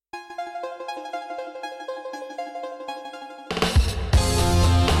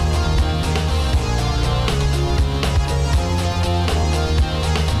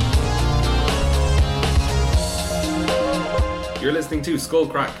You're listening to Skull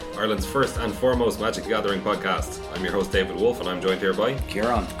Crack, Ireland's first and foremost Magic the Gathering podcast. I'm your host David Wolf, and I'm joined here by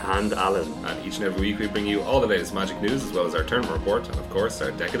Kieran and Alan. And each and every week we bring you all the latest Magic news, as well as our tournament report, and of course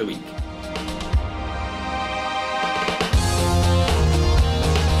our deck of the week.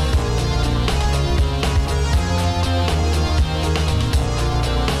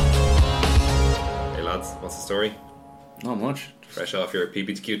 Hey lads, what's the story? Not much. Fresh off your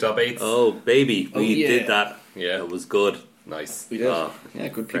PPTQ top 8s? Oh baby, we yeah. did that. Yeah. It was good. Nice. We did. Yeah,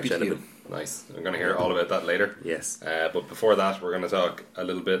 good fresh out of PPTQ. it. Nice. We're going to hear all about that later. Yes. But before that, we're going to talk a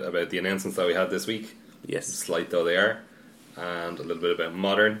little bit about the announcements that we had this week. Yes. Slight though they are. And a little bit about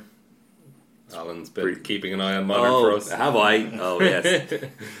Modern. Alan's been keeping an eye on Modern for us. Have I? Oh yes.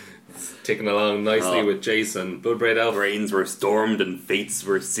 It's ticking along nicely with Jason. Bloodbraid Elf. Brains were stormed and fates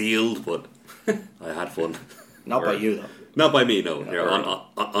were sealed, but I had fun. Not by you though. Not by me, no. They're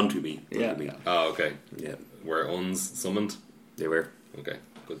onto me. Yeah. Onto me. Oh, okay. Yeah. Were uns summoned? They were. Okay,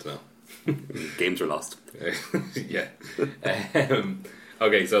 good to know. Games were lost. Yeah.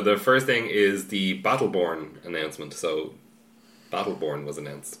 Okay, so the first thing is the Battleborn announcement. So, Battleborn was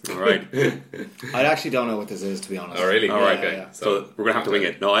announced. All right. I actually don't know what this is, to be honest. Oh, really? All right. Okay. Yeah. So we're gonna have to wing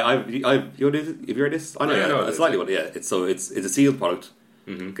it. No, I've you heard this? I know. Yeah, I know It's this, slightly yeah. one. Yeah. It's a sealed product.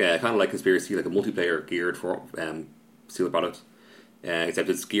 Mm-hmm. Kind of like Conspiracy, like a multiplayer geared for sealed product. Except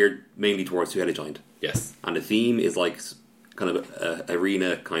it's geared mainly towards two-headed giant. Yes. And the theme is like kind of a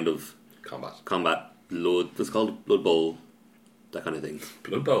arena kind of Combat. blood. It's called Blood Bowl, that kind of thing.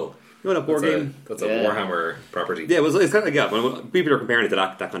 Blood Bowl. You know that board game? That's a Yeah. Warhammer property. Yeah, it's kind of like when people are comparing it to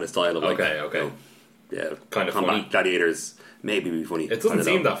that kind of style of like Okay. yeah, Kind of combat funny. gladiators. Maybe be funny. It doesn't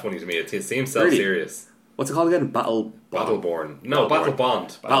seem that funny to me. It seems self-serious. What's it called again? Battleborn. No, Battleborn.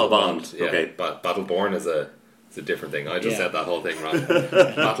 Battlebond. Battlebond, Yeah. okay. Battleborn is a different thing. I just Yeah. said that whole thing wrong.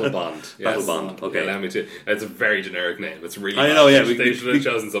 Battlebond. Yes. Battlebond, okay. Yeah, allow me to. It's a very generic name. It's really. I bad. know, yeah, They should have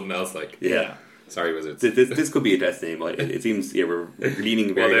chosen something else. Like, Yeah. sorry, Wizards. This could be a test name. It seems we're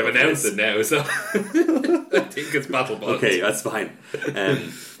leaning Well, very. they've announced it now, so I think it's Battlebond. Okay, that's fine.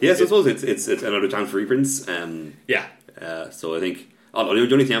 Yeah, so I suppose it's another chance for reprints. Yeah. So I think the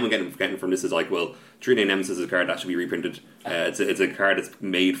only thing I'm getting from this is like, well, 3-Day Nemesis is a card that should be reprinted. It's a card that's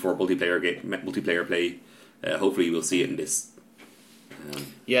made for multiplayer play. Hopefully we'll see it in this.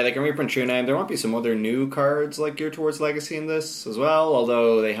 Yeah, they can reprint True Name. There might be some other new cards like geared towards Legacy in this as well,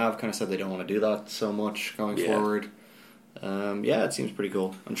 although they have kind of said they don't want to do that so much going forward. Yeah, it seems pretty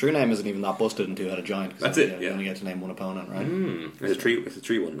cool. And True Name isn't even that busted in Two-Headed Giant. That's you it, yeah. only get to name one opponent, right? It's a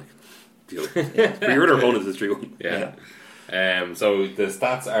tree one. Like, for your other opponent, it's a tree one. Yeah. So the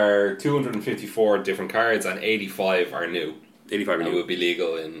stats are 254 different cards and 85 are new. 85 And new. would be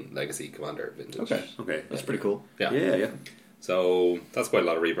legal in Legacy, Commander, Vintage. Okay. That's pretty cool. Yeah. So that's quite a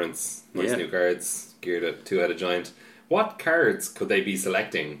lot of reprints. Nice Yeah. new cards geared at Two-Headed Giant. What cards could they be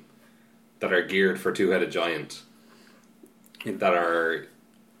selecting that are geared for Two-Headed Giant? That are,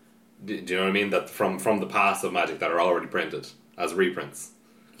 do you know what I mean? That from the past of Magic that are already printed as reprints.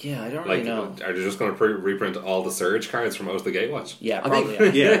 Yeah, I don't Like, really know. are they just going to reprint all the Surge cards from Out of the Gatewatch? Yeah, I probably.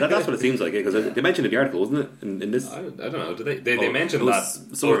 think, yeah, that's what it seems like. Because they mentioned in the article, wasn't it? In this, I don't know. Did they mentioned it that was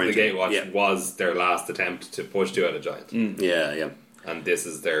Out of somewhere the mentioned, Gatewatch yeah. was their last attempt to push Two-Headed Giant. yeah, And this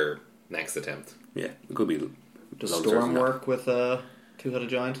is their next attempt. it could be. Does long Storm term. work with Two-Headed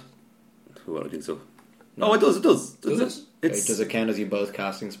Giant? Well, I think so. Oh, it does. Does Does it? Does it count as you both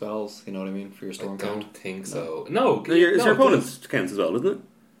casting spells? You know what I mean? For your I Storm don't count? think so. No, It's your it opponent does. counts as well, isn't it?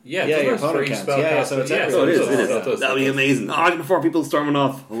 Yeah, Yeah, doesn't your it? For opponent each counts. spell Yeah, cast, so it's yeah, everyone. Oh, it is. does, It is. does. That'd be amazing. Before people storming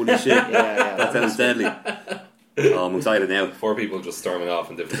off. Holy shit. Yeah. That sounds deadly. Oh, I'm excited now. 4 people just storming off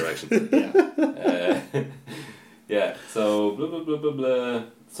in different directions. Yeah. Yeah, so blah blah blah blah blah.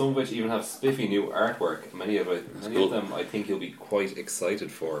 Some of which even have spiffy new artwork. Many of cool. them I think you'll be quite excited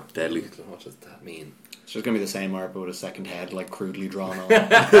for. Deadly. What does that mean? It's just going to be the same art, but with a second head, like crudely drawn on. Like,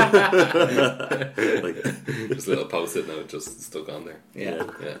 Just a little post-it note just stuck on there. Yeah.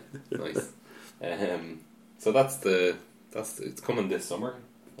 Yeah, nice. So it's coming this summer,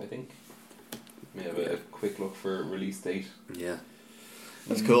 I think. May have a quick look for release date. yeah.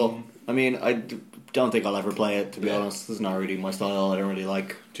 That's cool. I mean, don't think I'll ever play it, to be Yeah. honest. This is not really my style. I don't really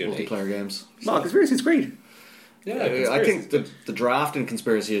like June 8th. multiplayer games. No, Conspiracy is great. Yeah, I think the draft in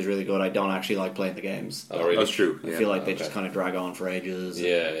Conspiracy is really good. I don't actually like playing the games. Oh, really? That's true. I feel like they just kind of drag on for ages.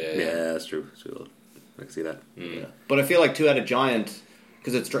 Yeah. Yeah, that's true. I can see that. Yeah. But I feel like Two-Headed Giant,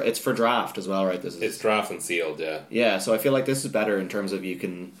 because it's for draft as well, right? It's draft and sealed, yeah. Yeah, so I feel like this is better in terms of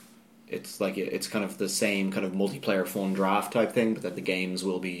it's kind of the same kind of multiplayer fun draft type thing, but that the games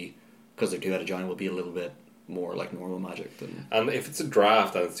will be, because they're Two-Headed Giant, will be a little bit more like normal Magic than. And if it's a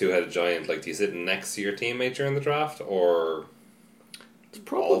draft and it's Two-Headed Giant, like, do you sit next to your teammate during the draft, or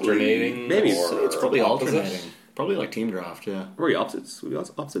alternating? Maybe. Or It's probably opposite? alternating. Probably like team draft, yeah. Or are you opposites? Would we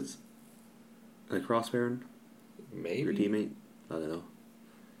also opposites? Like cross-pairing? Your Maybe. teammate? I don't know.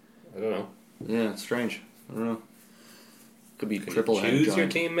 I don't know. Yeah, it's strange. I don't know. Could be Can triple you head choose your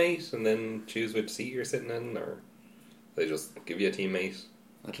giant. teammate and then choose which seat you're sitting in, or they just give you a teammate?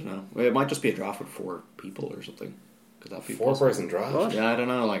 I don't know. Well, it might just be a draft with 4 people or something. Could that be possible? 4-person draft. What? Yeah, I don't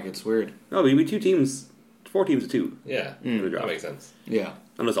know. Like, it's weird. No, we 2 teams, 4 teams of 2. Yeah, in the that draft. makes sense. Yeah.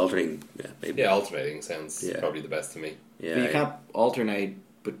 Unless alternating, yeah, maybe. Yeah, alternating sounds Yeah. probably the best to me. Yeah, But you can't alternate,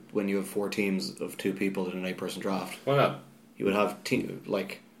 but when you have 4 teams of 2 people in an 8-person draft, Why not? you would have team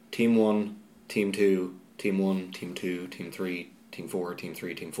 1, team 2, team 1, team 2, team 3, team 4, team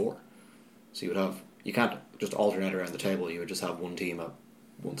 3, team 4. So you would have, you can't just alternate around the table. You would just have one team at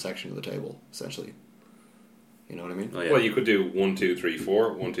one section of the table, essentially. You know what I mean? Oh, yeah. Well, you could do 1, 2, 3,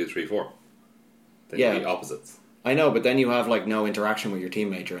 4, 1, 2, 3, 4. Then Yeah. you'd be opposites. I know, but then you have like no interaction with your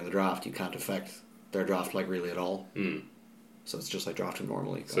teammate during the draft. You can't affect their draft like really at all. Mm. So it's just like drafting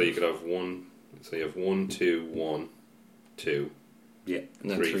normally. So you could have 1. So you have 1, 2, 1, 2. Yeah. and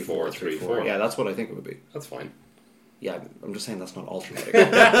then 3, 4, 3, 4. Yeah, that's what I think it would be. That's fine. Yeah, I'm just saying that's not alternating.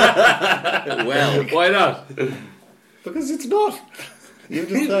 Well, Why not? Because it's not. You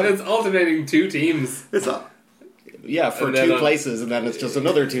just said It's alternating 2 teams. it's not. yeah, for And then 2 on- places, and then it's just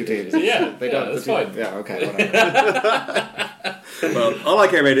another 2 teams. Yeah, they yeah, don't. that's the two- fine. Yeah, okay, whatever. Well, all I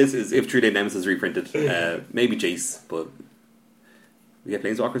care about is if True Name Nemesis is reprinted. Maybe Jace, but we get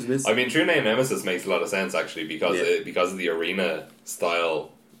Planeswalkers in this. I mean, True Name Nemesis makes a lot of sense actually because Yeah. because of the arena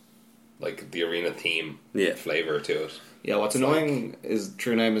style, like the arena theme Yeah. flavor to it. Yeah, what's It's annoying is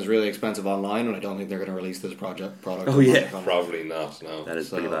True Name is really expensive online, and I don't think they're going to release this product. Oh, yeah. on- Probably not. No. That is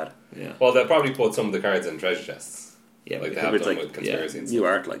So, pretty bad. Yeah, Well, they'll probably put some of the cards in treasure chests, yeah, like but, they have it's done like- with conspiracy and You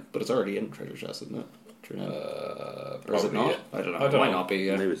stuff. art like but it's already in Treasure Chest, isn't it? True Name. Or is it Probably, not? yeah. I don't know. I don't it might know. not be.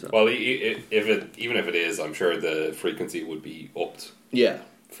 Yeah. maybe so. Well, even if it is, I'm sure the frequency would be upped Yeah.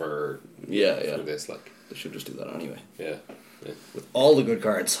 for Yeah. for this. Like, They should just do that anyway. yeah. With all the good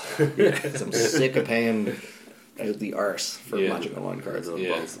cards. 'Cause I'm sick of paying out the arse for Yeah. Magic Online cards.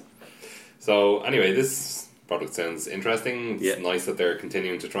 Yeah. So anyway, this product sounds interesting. It's Yeah. nice that they're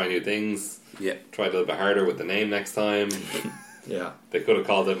continuing to try new things. Yeah. Try a little bit harder with the name next time. Yeah. They could have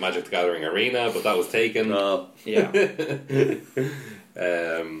called it Magic the Gathering Arena, but that was taken. Yeah.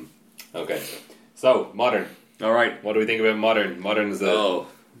 Okay. So, Modern. All right. What do we think about Modern? Modern is a Oh,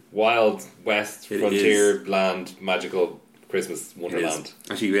 wild west, It frontier, land, magical Christmas it is. wonderland.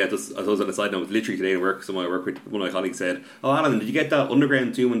 Actually, yeah, just, I was on a side note, literally today at work, someone I work with, one of my colleagues said, "Oh, Alan, did you get that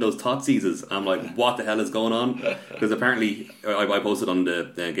Underground Doom and those Totseases?" I'm like, what the hell is going on? Because apparently, I posted on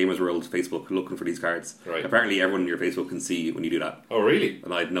the Gamers World Facebook looking for these cards. Right. Apparently, everyone in your Facebook can see when you do that. Oh, really?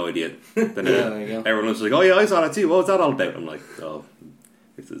 And I had no idea. Then Yeah, there you go. everyone was like, "Oh yeah, I saw that too. What was that all about?" I'm like, "Oh,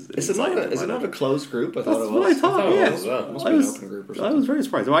 Is it not a closed group? I thought That's it what was. I thought. I thought it Yeah, was as well. Must I be an was, open group or I something. was very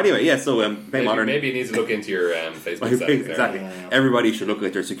surprised. Well, anyway, yeah. So play modern. Maybe you need to look into your Facebook settings there. Exactly. Yeah. Everybody should look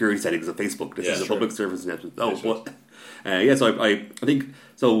at their security settings of Facebook. This Yeah, is a sure. public service announcement. Oh, They should. what? Yeah, so I think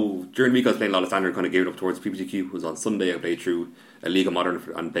so. During the week, I was playing a lot of standard, kind of geared up towards PPTQ. It was on Sunday. I played through a League of Modern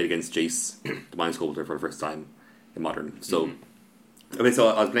and played against Jace, the Mind Sculptor, for the first time in Modern. So, okay, so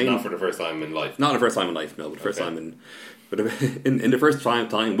I was playing Not for the first time in life. not the first time in life, no, but the first Okay. time in the first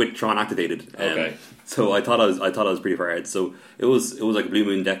time with Tron activated. Okay. So I thought I was pretty far ahead. So it was like a Blue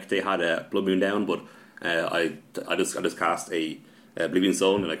Moon deck. They had a Blood Moon down, but I just cast a Blue Moon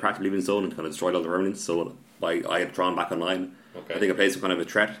Zone and I cracked Blue Moon Zone and kind of destroyed all the remnants. So I had Tron back online. Okay. I think I played some kind of a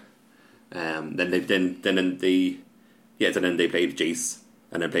threat. Then they played Jace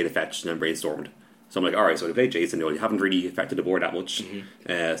and then played a fetch and then brainstormed. So I'm like, all right, so they played Jace and you haven't really affected the board that much.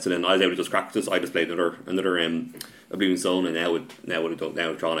 So then I was able to just crack this. I just played another a Blue Moon Zone, and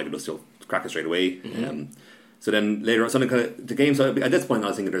now Tron I can just crack it straight away. So then later on, so the game. So at this point, I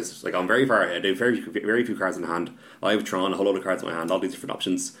was thinking, there's like I'm very far ahead. I have very few cards in hand. I have Tron, a whole lot of cards in my hand, all these different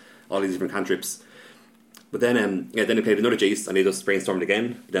options, all these different cantrips. But then then they played another Jace, and they just brainstormed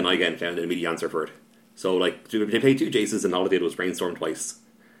again. Then I again found an immediate answer for it. So like they played 2 Jaces, and all they did was brainstorm twice.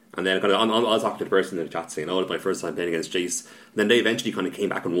 And then kind of I was talking to the person in the chat saying, "Oh, it's my first time playing against Jace." And then they eventually kind of came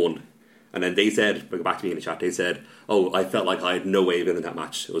back and won. And then they said, back to me in the chat, they said, "Oh, I felt like I had no way of winning that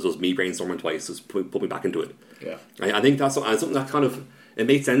match. It was just me brainstorming twice, just put me back into it." Yeah. I think that's something that kind of it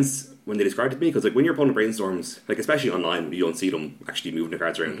made sense when they described it to me, because like when your opponent brainstorms, like especially online, you don't see them actually moving the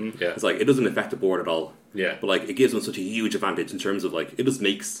cards around. Yeah. It's like it doesn't affect the board at all. Yeah. But like it gives them such a huge advantage in terms of like it just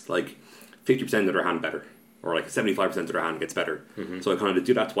makes like 50% of their hand better, or like 75% of their hand gets better. So I kind of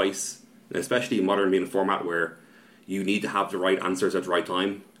do that twice, and especially in Modern being a format where you need to have the right answers at the right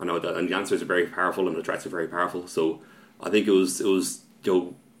time. I know that, and the answers are very powerful, and the threats are very powerful. So I think it was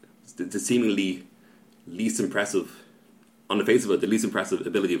the seemingly least impressive, on the face of it, the least impressive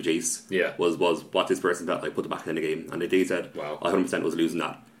ability of Jace was what this person felt like put the back in the game, and they said, wow, I 100% was losing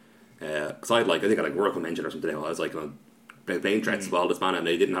that. Because I think I World Cup mention or something. I was like playing threats while this man, and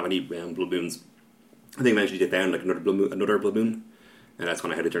they didn't have any blood moons. I think eventually they found like another blood moon, and that's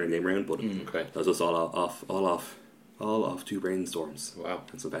kind of how they turned the game around. But that was just all off 2 brainstorms. Wow,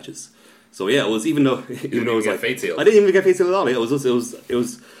 and some fetches. So yeah, it was even though it was like Fate Seal. I didn't even get Fate Seal at all. It was.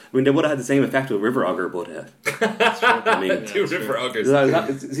 I mean, they would have had the same effect with River Augur, but I mean, 2 River Augurs.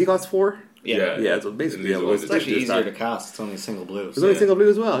 Is he cost 4? Yeah. So basically, it's actually easier to cast. It's only single blue. It's only single blue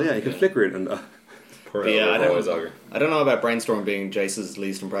as well. Yeah, you can flicker it and. I don't know about Brainstorm being Jace's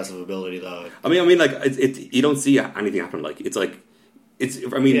least impressive ability though. I mean, like you don't see anything happen. Like it's. I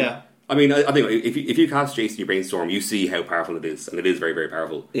mean, I think if you cast Jace, you Brainstorm, you see how powerful it is, and it is very, very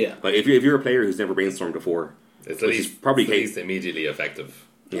powerful. Yeah. But if you're a player who's never Brainstormed before, it's at least immediately effective.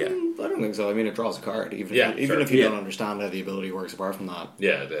 Yeah, I don't think so. I mean, it draws a card, even if you don't understand how the ability works. Apart from that,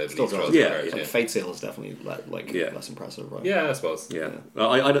 it still draws a card. Like Fate Seal is definitely less impressive, right? Yeah, I suppose. Yeah,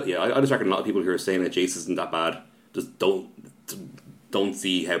 I just reckon a lot of people who are saying that Jace isn't that bad just don't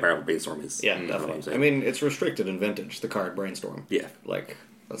see how powerful Brainstorm is. Yeah, definitely. I mean, it's restricted in Vintage. The card Brainstorm. Yeah, like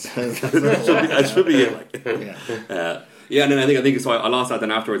that should be it. Like. And then I think so. I lost that.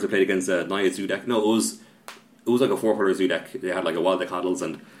 Then afterwards, I played against Naya Zoo deck. No, it was like a 4-color Zoo deck. They had like a Wild Deck Coddles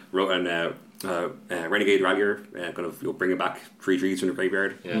and Renegade Rallier, kind of bringing back 3 trees from the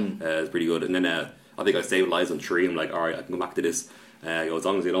graveyard. It's pretty good. And then I think I stabilized on 3. I'm like, alright, I can go back to this. As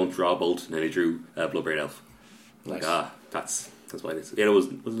long as they don't draw a Bolt, and then they drew Bloodbraid Elf. Nice. Like, that's why it is. Yeah, it was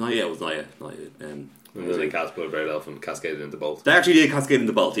Naya. And then they cast Bloodbraid Elf and cascaded into Bolt. They actually did cascade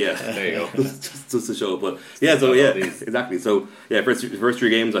into Bolt, yeah. There you go. just to show. But yeah, so yeah, exactly. So yeah, first 3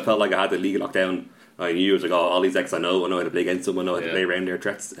 games, I felt like I had the league locked down. I knew it was like, all these decks I know how to play against them, I know how to play around their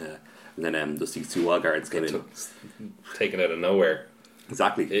threats. And then just these 2 wild cards came in. Taken out of nowhere.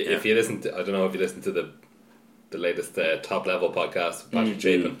 Exactly. If you listen to, I don't know if you listened to the latest top level podcast with Patrick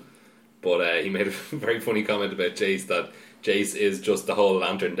Chapin, but he made a very funny comment about Jace, that Jace is just the whole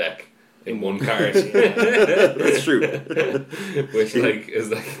Lantern deck in one card. That's true. Which is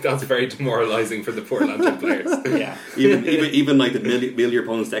that's very demoralising for the poor Lantern players. Yeah. Even like the mill your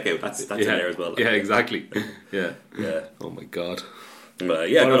opponent's deck out. That's in there as well. Yeah, exactly. Yeah. Oh my god. But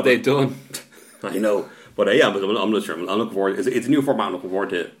yeah, what have they done? I know. But I'm not sure. I'm looking forward. It's a new format. I'm looking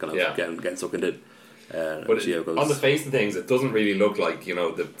forward to kind of getting stuck into it. But see how it goes. On the face of things, it doesn't really look like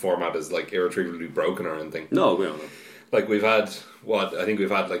the format is like irretrievably broken or anything. No, we don't know. Like we've had I think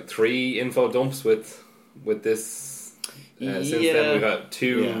we've had like 3 info dumps with this. Since then we've had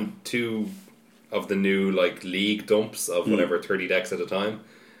two of the new like league dumps of whatever 30 decks at a time,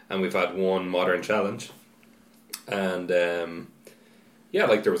 and we've had 1 modern challenge, and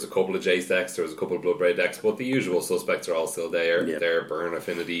like there was a couple of Jace decks, there was a couple of Bloodbraid decks, but the usual suspects are all still there. They're Burn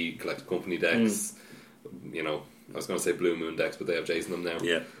Affinity, Collected Company decks. I was going to say Blue Moon decks, but they have Jace in them now.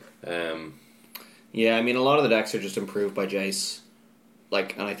 Yeah, I mean, a lot of the decks are just improved by Jace.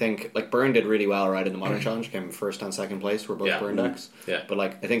 And I think Burn did really well in the Modern Challenge, came first and second place for both Burn decks. Yeah. But I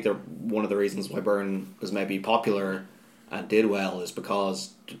think one of the reasons why Burn was maybe popular and did well is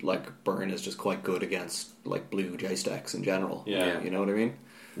because Burn is just quite good against blue Jace decks in general. Yeah. You know what I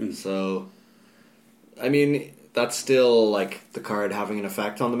mean? So, I mean, that's still the card having an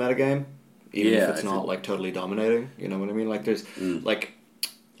effect on the metagame, even if it's not totally dominating. You know what I mean? There's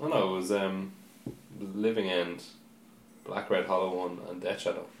Oh no, it was Living End, Black Red Hollow One, and Death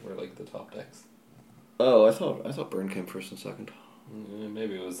Shadow were the top decks. Oh, I thought Burn came first and second.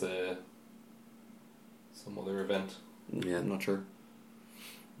 Maybe it was some other event. Yeah, I'm not sure.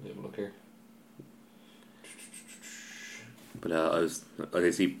 Have a look here. But I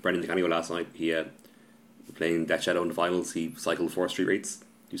see Brendan DeCanio last night. He playing Death Shadow in the finals. He cycled 4 street rates. Do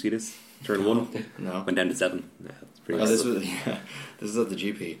you see this? Turn 1. No. Went down to 7. Yeah, it's pretty this is at the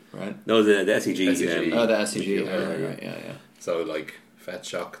GP, right? No, the SCG. SCG. The SCG. Right. Yeah. So Fetch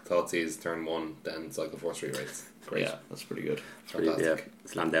Shock, Thoughtseize, turn 1, then cycle 4 street rates. Great. Yeah, that's pretty good. Fantastic.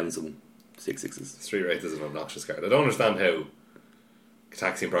 Slam down some 6/6s. Street Rate is an obnoxious card. I don't understand how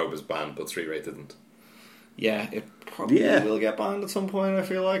Taxian Probe was banned, but Street Rate didn't. Yeah, it probably will get banned at some point, I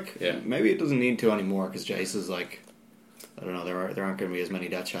feel like. Yeah. Maybe it doesn't need to anymore, because Jace is I don't know, there aren't going to be as many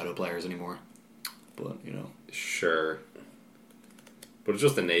Death Shadow players anymore. But, Sure. But it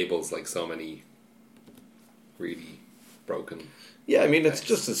just enables so many really broken... Yeah, I mean, it's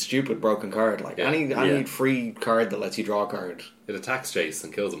just a stupid broken card. Any free card that lets you draw a card. It attacks Jace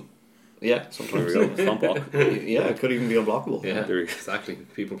and kills him. Yeah, sometimes. Yeah, it could even be unblockable. Yeah, exactly.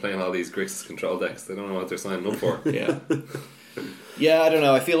 People playing all these Grixis control decks, they don't know what they're signing up for. Yeah. Yeah, I don't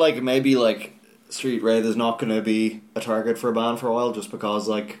know. I feel like maybe like Street Wraith is not going to be a target for a ban for a while, just because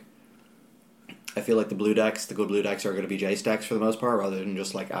like I feel like the good blue decks are going to be Jace decks for the most part, rather than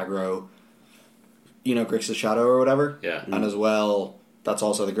just like aggro, Grixis Shadow or whatever. Yeah. And as well, that's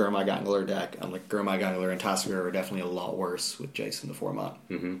also the Gurmag Angler deck, and like Gurmag Angler and Tasker are definitely a lot worse with Jace in the format,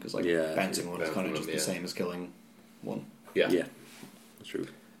 because bouncing one is kind of just the same as killing one. Yeah, that's true.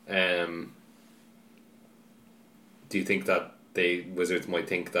 Do you think that Wizards might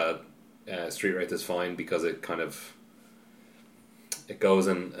think that Street Wraith is fine because it kind of goes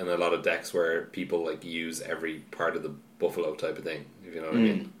in a lot of decks where people like use every part of the Buffalo type of thing, if you know what I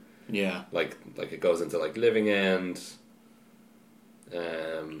mean? Yeah. Like it goes into like Living End,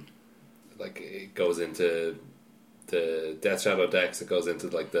 like it goes into the Death Shadow decks, it goes into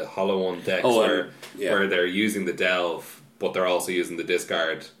like the Hollow One decks where they're using the Delve, but they're also using the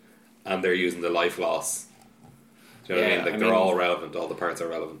discard, and they're using the life loss. Do you know what I mean? Like they're all relevant, all the parts are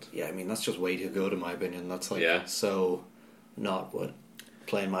relevant. Yeah, I mean that's just way too good in my opinion. That's like so not what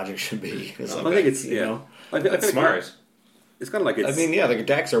playing Magic should be. I think it's it's smart. It's kind of like the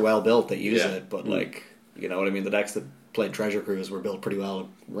decks are well built that use it, but like you know what I mean. The decks that played Treasure Cruise were built pretty well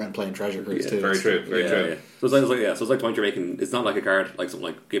around playing Treasure Cruise too. Very true. Yeah. So it's like the point you're making. It's not like a card like something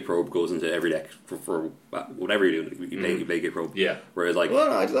like Gate Probe goes into every deck for whatever you do. You play Gate Probe. Yeah. Whereas like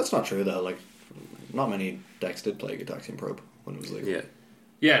no, that's not true though. Like not many decks did play Gitaxian Probe when it was legal.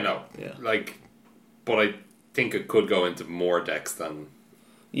 But I think it could go into more decks than.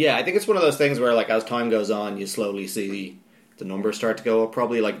 Yeah, I think it's one of those things where like as time goes on, you slowly see the numbers start to go up.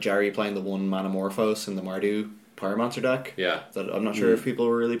 Probably like Jerry playing the 1 mana Morphos in the Mardu Pyromancer deck. Yeah, that I'm not sure if people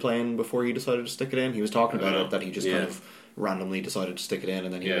were really playing before he decided to stick it in. He was talking about it that he just kind of randomly decided to stick it in,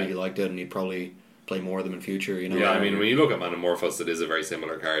 and then he really liked it, and he'd probably play more of them in future. Yeah, I mean when you look at Manamorphose, it is a very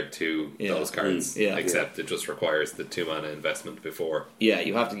similar card to those cards, except it just requires the 2 mana investment before. Yeah,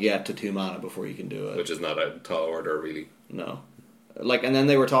 you have to get to 2 mana before you can do it, which is not a tall order, really. No. Like, and then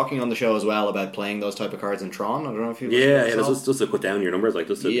they were talking on the show as well about playing those type of cards in Tron. I don't know if you that's just to cut down your numbers, like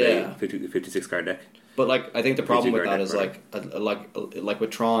just to play 56 card deck. But like, I think the problem with that is like with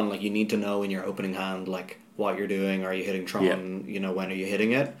Tron, like you need to know in your opening hand like what you're doing. Are you hitting Tron? You know, when are you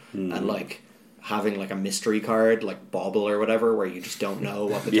hitting it? And like having like a mystery card like Bauble or whatever, where you just don't know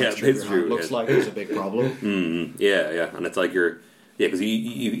what the texture of your hand looks like, is a big problem. And it's like because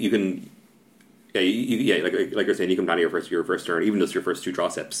you can. Like you're saying, you can plan your first turn, even just your first 2 draw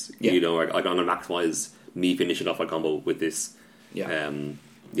steps. You know, like I'm going to maximize me finishing off my combo with this. If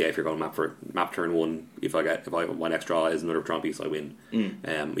you're going map turn 1, if my next draw is another Tron piece, I win.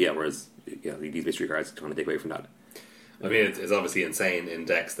 Whereas these mystery cards kind of take away from that. I mean, it's obviously insane in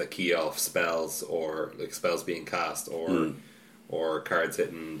decks that key off spells or like spells being cast or cards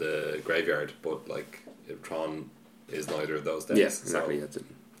hitting the graveyard, but like Tron is neither of those decks. Yes, exactly. That's it.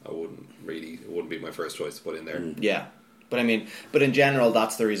 It wouldn't be my first choice to put in there. Yeah. But I mean, in general,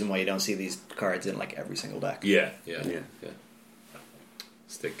 that's the reason why you don't see these cards in like every single deck. Yeah.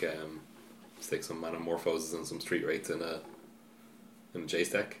 Stick some Manamorphoses and some Street Wraiths in a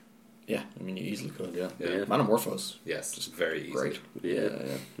Jace deck. Yeah, I mean you easily could. Yeah. Manamorphose. Yes, just very easy. Great. Yeah.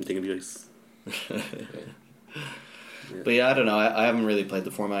 I'm thinking of Jace. But I don't know. I haven't really played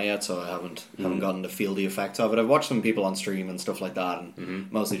the format yet, so I haven't gotten to feel the effects of it. I've watched some people on stream and stuff like that, and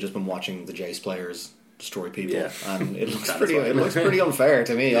mostly just been watching the Jace players destroy people, and it looks pretty unfair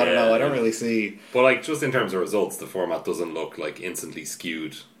to me. I don't know. I don't really see. But like just in terms of results, the format doesn't look like instantly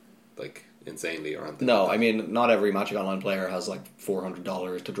skewed, like insanely or anything. No, I mean not every Magic Online player has like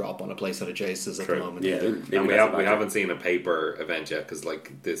 $400 to drop on a playset of Jaces at the moment. Yeah, and we haven't seen a paper event yet because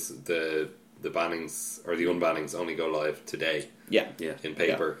like the bannings or the unbannings only go live today. In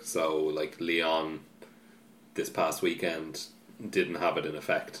paper. So like Leon this past weekend didn't have it in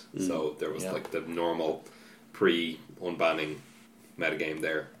effect. So there was like the normal pre-unbanning metagame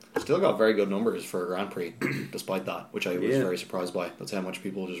there. Still got very good numbers for a Grand Prix despite that, which I was very surprised by. That's how much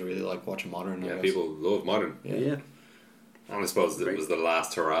people just really like watching Modern. Yeah, people love Modern. Yeah. And I suppose it was the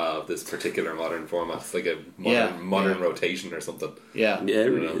last hurrah of this particular Modern format. It's like a modern rotation or something. Yeah. Yeah,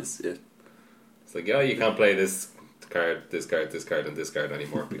 it really is. Yeah. It's like, you can't play this card, and this card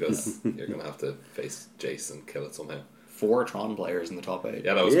anymore because you're going to have to face Jace and kill it somehow. 4 Tron players in the top 8.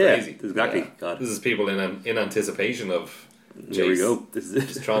 Yeah, that was crazy. Exactly. God. This is people in anticipation of Jace. There we go. This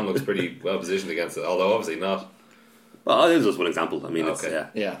is it. Tron looks pretty well positioned against it, although obviously not. Well, this is just one example. I mean,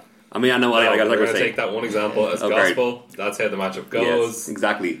 yeah. I mean, I know what we're going to take that one example as gospel. That's how the matchup goes. Yes,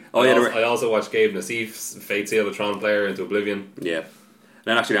 exactly. I also watched Gabe Nassif's Fate Seal a Tron player into Oblivion. Yeah.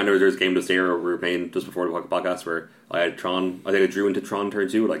 Then actually, there was a game this year we were playing just before the podcast where I had Tron. I think I drew into Tron turn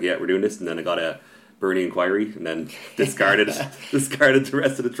 2. Like, we're doing this, and then I got a Burning Inquiry, and then discarded the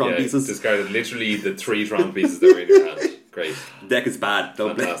rest of the Tron pieces. Discarded literally the 3 Tron pieces that were in your hand. Great. The deck is bad.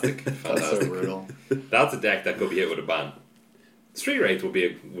 Don't Fantastic. That's so brutal. That's a deck that could be hit with a ban. Street Wraith would be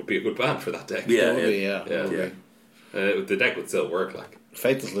a good ban for that deck. Yeah, The deck would still work. Like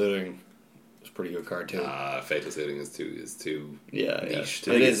Faithless Looting is a pretty good card too. Faithless Looting is too niche.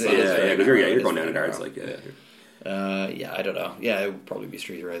 It is. Because you're going down in cards like I don't know. Yeah, it would probably be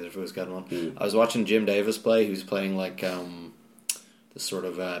Street Wraith if it was getting one. I was watching Jim Davis play. He was playing like this sort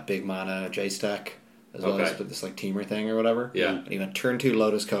of big mana Jace deck as well as this like teamer thing or whatever. Yeah, and he went turn 2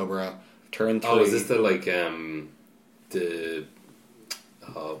 Lotus Cobra, turn 3. Oh, is this the like the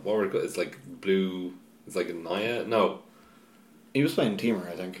what were it called? It's like blue. It's like a Naya. No, he was playing teamer.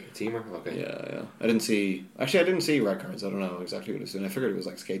 I think teamer. Okay. Yeah. I didn't see red cards. I don't know exactly what it was doing. I figured it was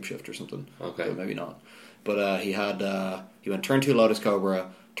like Scape Shift or something. Okay, but maybe not. But he went turn 2 Lotus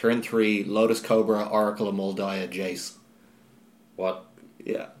Cobra, turn 3 Lotus Cobra, Oracle of Moldiah, Jace. What?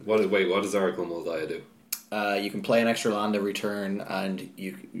 Yeah. What does Oracle Moldiah do? You can play an extra land every turn, and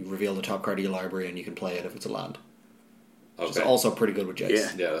you reveal the top card of your library, and you can play it if it's a land. Okay. Which is also pretty good with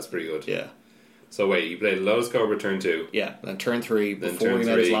Jace. Yeah, that's pretty good. Yeah. So wait, you played Lotus Cobra turn 2. Yeah, then turn 3, before he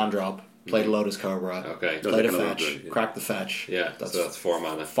made his land drop, played Lotus Cobra. Okay. Played a fetch, cracked the fetch. Yeah, so that's 4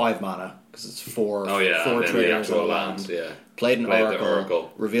 mana. 5 mana, because it's 4 4 triggers and a land. Yeah. Played an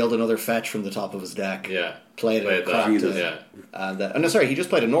Oracle, revealed another fetch from the top of his deck. Yeah. Played it, cracked it. Yeah. And sorry, he just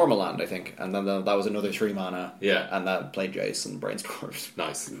played a normal land, I think, and then that was another 3 mana. Yeah. And that played Jace and Brainstorms.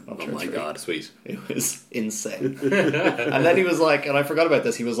 Nice. Oh my god, sweet. It was insane. And then he was like, and I forgot about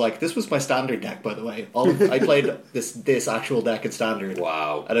this, he was like, this was my standard deck, by the way. I played this actual deck in standard.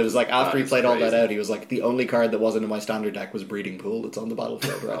 Wow. And it was like, after he played all that out, he was like, the only card that wasn't in my standard deck was Breeding Pool. It's on the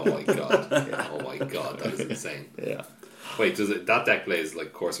battlefield. Oh my god. Yeah. Oh my god, that is insane. Yeah. Wait, that deck plays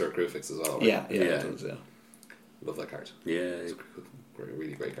like Corsair Crufix as well, right? Yeah, it does, yeah. Love that card. Yeah. It's a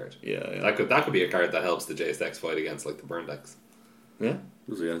really great card. Yeah. That could be a card that helps the Jace decks fight against like the burn decks. Yeah.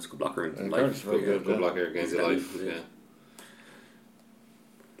 It's a good blocker in life. life. Good blocker against your life. Yeah.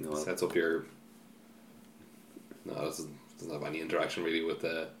 No, sets up your. No, it doesn't have any interaction really with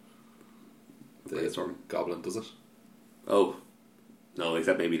the Brainstorm goblin, does it? Oh, no,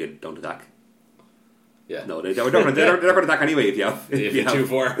 except maybe they don't attack. Yeah. No, they're not going to attack anyway if you have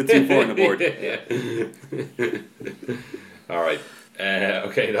 2/4. The 2/4 on the board. Yeah. All right.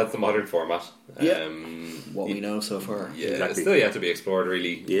 Okay, that's the modern format. Yeah. What we know so far. Yeah, exactly. It's still yet to be explored,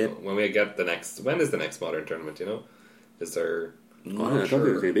 really. Yeah. When we get when is the next modern tournament? You know, is there? I don't think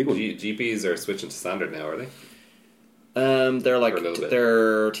it's a big one. GPs are switching to standard now, are they? They're like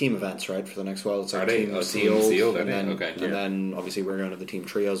they're team events, right? For the next while, it's like team sealed, and then obviously we're going to the team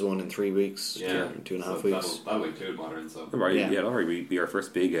trios one in 3 weeks. Yeah, 2.5 weeks. That'll include modern. So that'll probably be our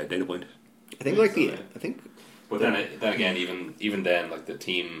first big data point. I think But then again, even then, like the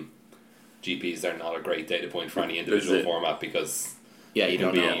team GPs are not a great data point for any individual format because you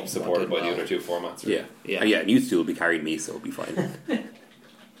don't be supported by the other 2 formats. Right? Yeah. And you two will be carrying me, so it'll be fine.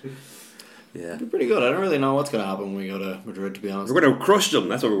 Yeah, it'll be pretty good. I don't really know what's going to happen when we go to Madrid, to be honest. We're going to crush them.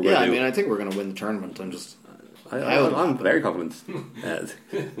 That's what we're going to do. I mean, I think we're going to win the tournament. I'm very confident. I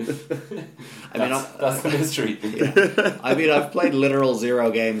mean, that's the mystery. Yeah. I mean, I've played literal 0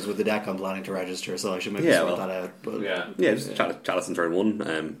 games with the deck I'm planning to register, so I should maybe sort that out. But just Chalice in turn 1.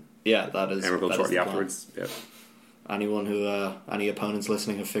 That is. Emerald shortly afterwards. Yeah. Anyone who, any opponents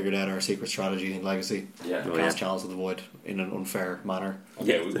listening have figured out our secret strategy in Legacy. Yeah. Cast Chalice of the Void in an unfair manner.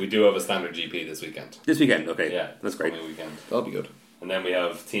 Okay, we do have a standard GP this weekend. This weekend, okay. Yeah, that's great. Weekend. That'll be good. And then we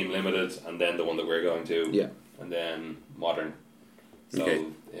have Team Limited, and then the one that we're going to. Yeah. And then Modern.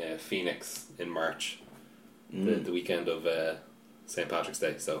 So, Phoenix in March. The weekend of St. Patrick's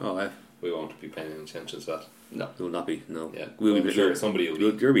Day. So, we won't be paying any attention to that. No. We will not be, no. Yeah. We'll be sure somebody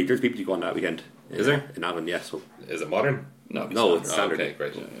will be. There's people who go on that weekend. Is there? In Avon, yes. So. Is it Modern? No, it's standard. Okay,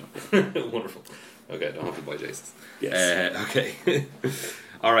 great. Yeah. Wonderful. Okay, don't have to buy Jace's. Yes. Okay.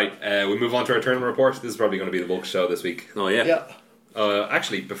 All right, we move on to our tournament report. This is probably going to be the bulk show this week. Oh, yeah. Yeah.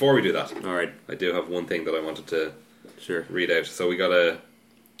 Actually, before we do that, all right, I do have one thing that I wanted to read out. So we got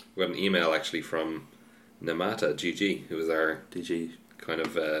an email actually from Namata GG, who is our DG kind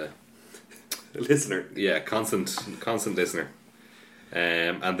of listener. Yeah, constant listener.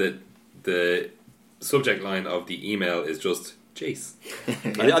 And the subject line of the email is just Jace.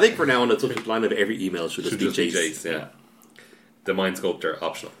 I think for now on the subject line of every email should just be Jace. Yeah. The Mind Sculptor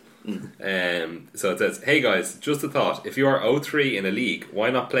optional. So it says, hey guys, just a thought, if you are 0-3 in a league,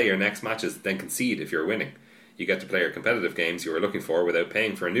 why not play your next matches then concede if you're winning? You get to play your competitive games you were looking for without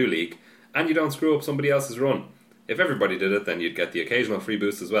paying for a new league, and you don't screw up somebody else's run. If everybody did it, then you'd get the occasional free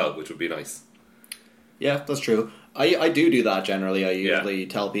boost as well, which would be nice. Yeah, that's true. I do that generally. I usually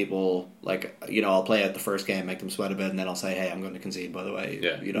tell people, like, I'll play out the first game, make them sweat a bit, and then I'll say, hey, I'm going to concede, by the way.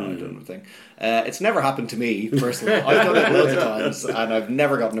 I've done the thing. It's never happened to me, personally. I've done it loads of times, and I've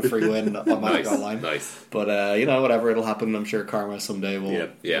never gotten a free win on Magic Online. Nice. But, whatever, it'll happen. I'm sure karma someday will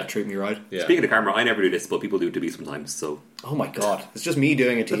treat me right. Yeah. Speaking of karma, I never do this, but people do it to me sometimes, so... Oh my god, it's just me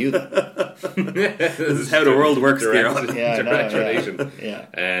doing it to you, then. This is how the world works, direct relation.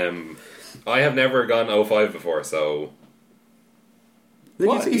 Yeah. I have never gone 0-5 before, so...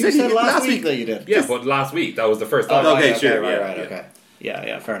 What? You said last week that you did. Yeah, but last week, that was the first time. Okay, sure. Okay.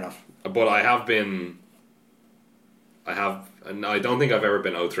 Yeah, fair enough. But I have been... and I don't think I've ever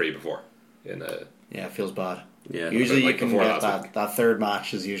been 0-3 before. Yeah, it feels bad. Yeah. Usually you can get that third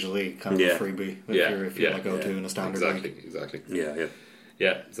match is usually kind of a freebie if you're like 0-2 in a standard league. Exactly.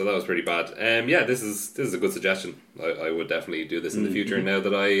 Yeah, so that was pretty bad. This is a good suggestion. I would definitely do this in the future now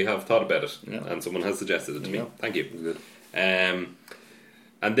that I have thought about it and someone has suggested it to me. Thank you. Good.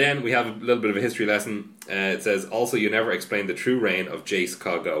 And then we have a little bit of a history lesson. It says, also you never explained the true reign of Jace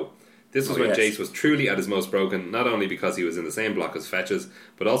Ka-Go. This was when Jace was truly at his most broken, not only because he was in the same block as Fetches,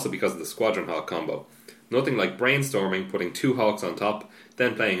 but also because of the Squadron Hawk combo. Nothing like brainstorming, putting 2 Hawks on top,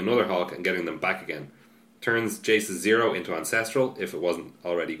 then playing another Hawk and getting them back again. Turns Jace's 0 into Ancestral if it wasn't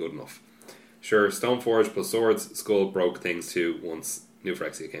already good enough. Sure, Stoneforge plus Swords Skull broke things too once New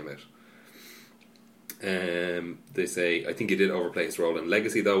Phyrexia came out. They say, I think he did overplay his role in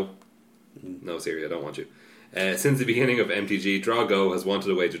Legacy though. No, Siri, I don't want you. Since the beginning of MTG, Draw Go has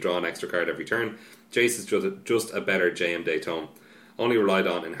wanted a way to draw an extra card every turn. Jace is just a better JM Daytone. Only relied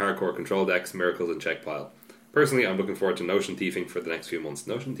on in hardcore control decks, Miracles and Check Pile. Personally, I'm looking forward to Notion Thiefing for the next few months.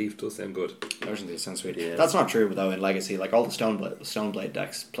 Notion Thief does sound good. Notion Thief sounds sweet. Yeah. That's not true, though, in Legacy. Like, all the Stoneblade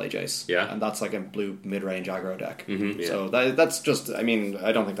decks play Jace. Yeah. And that's like a blue mid-range aggro deck. Mm-hmm, so that's just... I mean,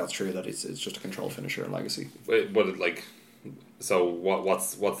 I don't think that's true, that it's just a control finisher in Legacy. But so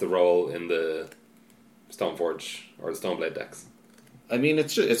what's the role in the Stoneforge or the Stoneblade decks? I mean,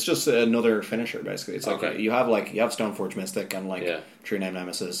 it's just another finisher, basically. It's like you have Stoneforge Mystic and True Name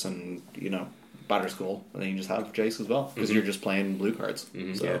Nemesis and Batter Skull, and then you just have Jace as well because you're just playing blue cards.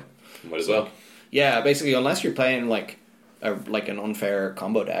 So might as well. Yeah, basically, unless you're playing like an unfair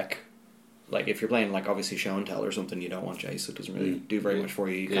combo deck, like if you're playing obviously Show and Tell or something, you don't want Jace. It doesn't really do very much for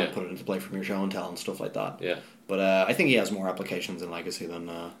you. You can't put it into play from your Show and Tell and stuff like that. Yeah. But I think he has more applications in Legacy than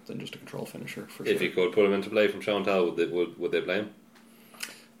just a control finisher. For sure. If you could put him into play from Show and Tell, would they play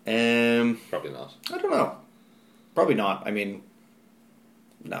him? Probably not. I don't know. Probably not. I mean,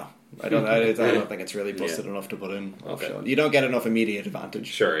 no. I don't think it's really busted enough to put in. Okay. You don't get enough immediate advantage.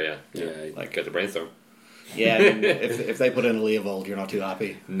 Sure, yeah. Get the brainstorm. Yeah, I mean, if they put in a Leovold, you're not too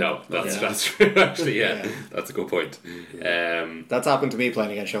happy. No, that's true. Actually, that's a good point. That's happened to me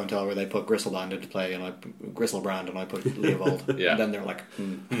playing against Show and Tell, where they put Gristlebrand into play, and I put Leovold. And then they're like,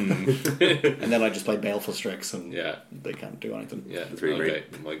 and then I just play Baleful Strix, and they can't do anything. Yeah, that's really great.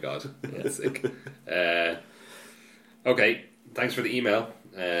 Oh my god, that's sick. Okay, thanks for the email.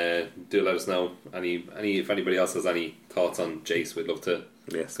 Do let us know if anybody else has any thoughts on Jace. We'd love to.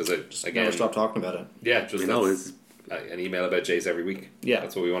 Yes, because never stop talking about it. Yeah, just an email about Jace every week. Yeah,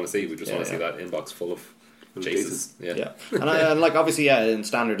 that's what we want to see. We just want to see that inbox full of Jaces. Yeah. And obviously, in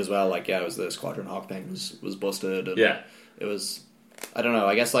standard as well. It was the Squadron Hawk thing was busted. And it was. I don't know.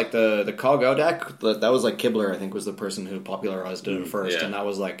 I guess the Ka-Go deck that was Kibler. I think was the person who popularized it first, and that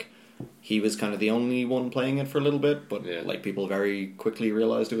was he was kind of the only one playing it for a little bit, but people very quickly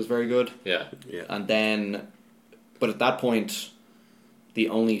realized it was very good. Yeah. And then, but at that point, the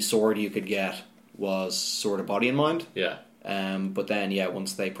only sword you could get was Sword of Body and Mind. Yeah. But then,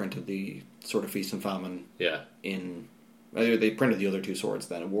 once they printed the Sword of Feast and Famine. Yeah. They printed the other two swords.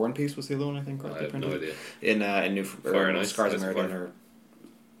 Then War and Peace was the other one, I think. Right? I have no idea. In New Fire and Ice, Scars of Meridian, or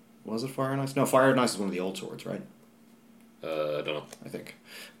was it Fire and Ice? No, Fire and Ice is one of the old swords, right? I don't know. I think.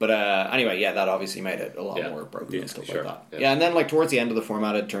 But anyway, that obviously made it a lot more broken and stuff like that. Yeah, and then towards the end of the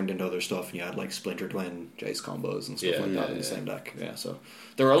format, it turned into other stuff, and you had Splinter Twin, Jace combos and stuff like that in the same deck. Yeah, so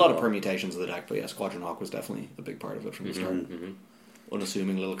there were a lot of permutations of the deck, but Squadron Hawk was definitely a big part of it from the start. Mm-hmm.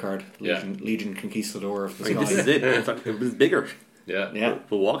 Unassuming little card, Legion Conquistador of the sky. This is it. It was bigger. Yeah.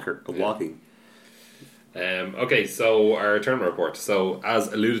 A walking. Okay, so our tournament report. So,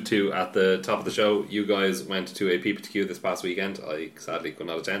 as alluded to at the top of the show, you guys went to a PPTQ this past weekend. I sadly could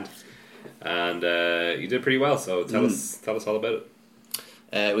not attend, and you did pretty well. So, tell us all about it.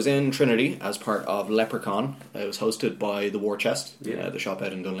 It was in Trinity as part of Leprechaun. It was hosted by the War Chest, the shop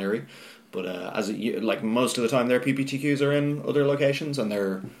out in Dunleary. But most of the time, their PPTQs are in other locations, and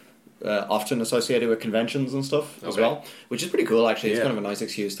they're often associated with conventions and stuff as well, which is pretty cool. Actually, it's kind of a nice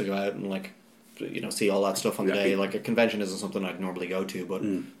excuse to go out and see all that stuff on the Exactly. day. Like a convention isn't something I'd normally go to, but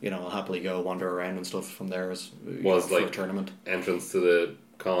I'll happily go wander around and stuff from there as for a tournament. Entrance to the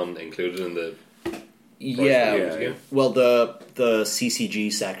con included in the Yeah. Well, the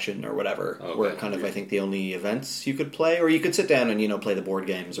CCG section or whatever were kind of I think the only events you could play, or you could sit down and play the board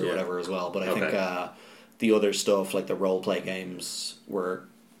games or whatever as well. But I think the other stuff like the role play games were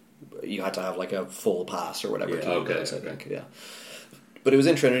you had to have like a full pass or whatever. I think But it was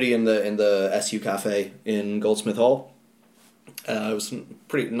in Trinity in the SU Cafe in Goldsmith Hall. It was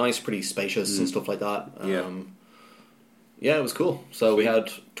pretty nice, pretty spacious and stuff like that. Yeah, it was cool. So we had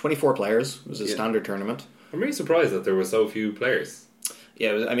 24 players. It was a standard tournament. I'm really surprised that there were so few players.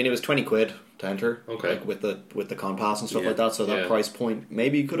 Yeah, it was 20 quid to enter. Okay. Like with the con pass and stuff like that. So that price point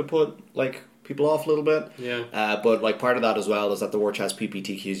maybe could have put like people off a little bit. Yeah. But like part of that as well is that the War Chest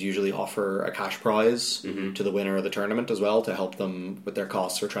PPTQs usually offer a cash prize to the winner of the tournament as well to help them with their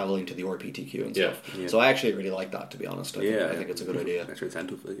costs for traveling to the RPTQ and stuff. Yeah. So I actually really like that, to be honest. I think it's a good idea. Extra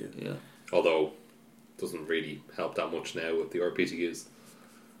incentive. Yeah. Although doesn't really help that much now with the RPTQs.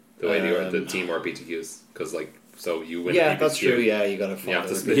 The way the team RPTQs, because so you win. Yeah, that's true. Yeah, you got to. You have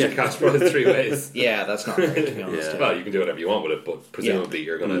to split your cash prize 3 ways. Yeah, that's not right, to be honest. Well, you can do whatever you want with it, but presumably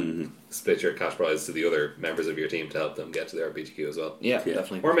you're going to split your cash prize to the other members of your team to help them get to the RPTQ as well. Yeah,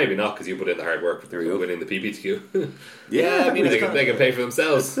 definitely. Or maybe not, because you put in the hard work with winning the PPTQ. I mean, they can pay for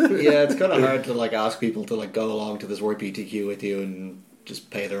themselves. Yeah, it's kind of hard to ask people to go along to this RPTQ with you and just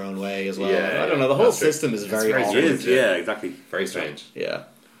pay their own way as well. Yeah, I don't know. The whole system is very awkward. Yeah, exactly. Very strange. Yeah.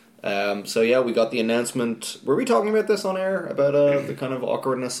 So we got the announcement. Were we talking about this on air about the kind of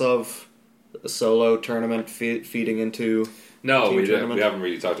awkwardness of a solo tournament feeding into? No, we haven't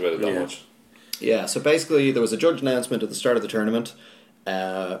really talked about it that much. Yeah. So basically, there was a judge announcement at the start of the tournament,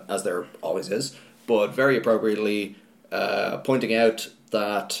 as there always is, but very appropriately pointing out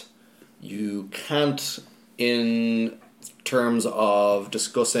that you can't, in terms of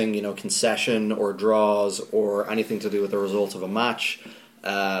discussing, concession or draws or anything to do with the result of a match,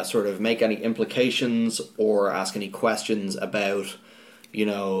 sort of make any implications or ask any questions about,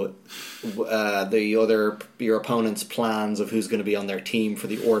 your opponent's plans of who's going to be on their team for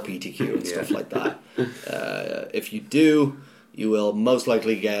the RPTQ and stuff like that. If you do, you will most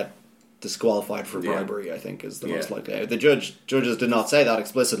likely get disqualified for bribery. I think is the most likely. The judges did not say that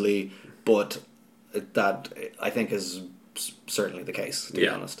explicitly, but that I think is certainly the case, to be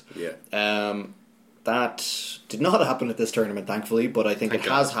honest. Yeah. That did not happen at this tournament, thankfully, but I think it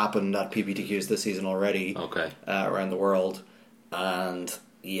has happened at PPTQs this season already around the world. And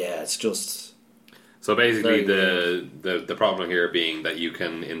it's just... So basically the problem here being that you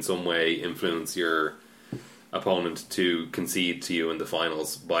can in some way influence your opponent to concede to you in the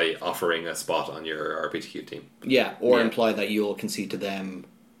finals by offering a spot on your RPTQ team. Yeah, or imply that you'll concede to them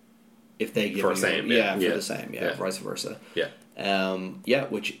if they give for you... the same. The same, vice versa. Yeah.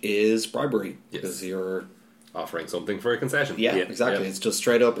 Which is bribery. Because you're... offering something for a concession. Yeah, exactly. It's just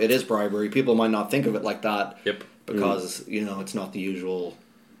straight up, it is bribery. People might not think of it like that. Yep. Because, it's not the usual,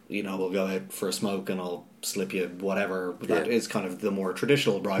 we'll go out for a smoke and I'll slip you whatever. But that is kind of the more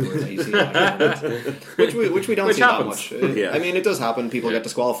traditional bribery that you see. which we don't see happens. that much. I mean, it does happen. People get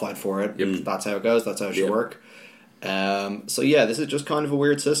disqualified for it. Yep. That's how it goes. That's how it should work. This is just kind of a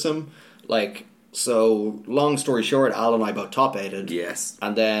weird system. So, long story short, Al and I both top-aided. Yes.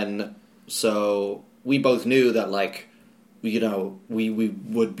 And then, so, we both knew that, we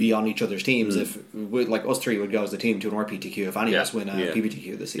would be on each other's teams if, us three would go as a team to an RPTQ if any of us win a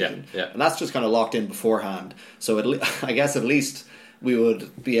PPTQ this season. Yeah. And that's just kind of locked in beforehand. So, I guess at least we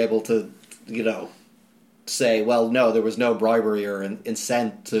would be able to, say, well, no, there was no bribery or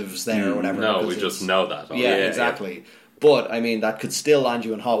incentives there or whatever. No, we just know that. Exactly. Yeah. But, I mean, that could still land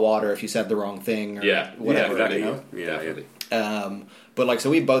you in hot water if you said the wrong thing or whatever. Definitely. But, so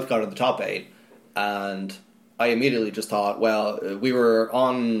we both got in the top 8, and I immediately just thought, well, we were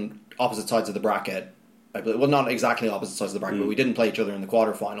on opposite sides of the bracket. Well, not exactly opposite sides of the bracket, but we didn't play each other in the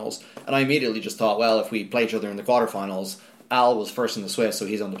quarterfinals. And I immediately just thought, well, if we play each other in the quarterfinals, Al was first in the Swiss, so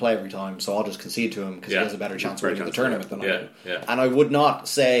he's on the play every time, so I'll just concede to him because he has a better chance of winning the tournament than I do. And I would not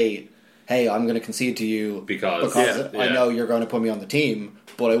say, hey, I'm going to concede to you because I know you're going to put me on the team,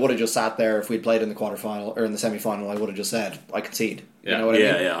 but I would have just sat there if we'd played in the quarterfinal or in the semi-final, I would have just said, I concede. You know what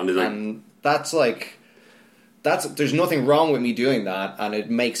I mean? And that's there's nothing wrong with me doing that, and it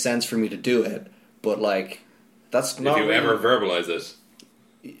makes sense for me to do it, but that's not... If you ever verbalize it.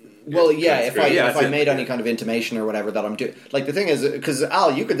 Well, yeah, if I made it. any kind of intimation or whatever that I'm doing, like the thing is, because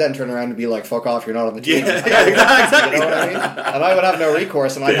Al, you could then turn around and be like, "Fuck off, you're not on the team." Yeah, exactly. You know what I mean? And I would have no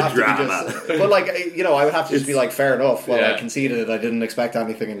recourse, and I'd have to be just. But like, I would have to just be like, "Fair enough." Well, I conceded it. I didn't expect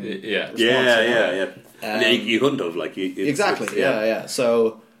anything. In response, You couldn't have exactly. Yeah.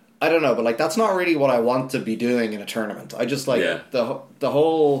 So I don't know, but like that's not really what I want to be doing in a tournament. I just like the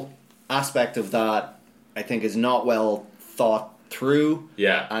whole aspect of that. I think is not well thought through.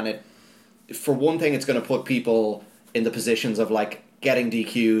 Yeah. And it, for one thing, it's going to put people in the positions of like getting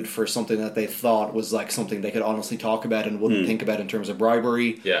DQ'd for something that they thought was like something they could honestly talk about and wouldn't think about in terms of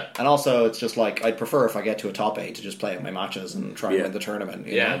bribery. Yeah. And also, it's just like, I'd prefer if I get to a top 8 to just play out my matches and try and win the tournament.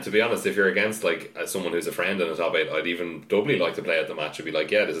 You know? And to be honest, if you're against like someone who's a friend in a top 8, I'd even doubly like to play out the match and be like,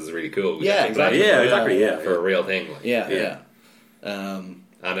 this is really cool. Exactly. For a real thing. Like.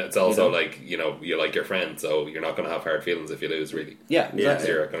 And it's also like, you like your friend, so you're not going to have hard feelings if you lose, really. Yeah, exactly.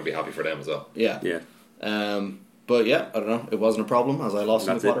 You're going to be happy for them as well. Yeah. But I don't know, it wasn't a problem as I lost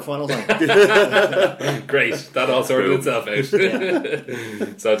in the quarterfinals. Great, that all sorted itself out.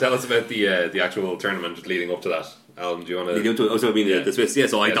 So tell us about the actual tournament leading up to that. Alan, do you want to... the Swiss,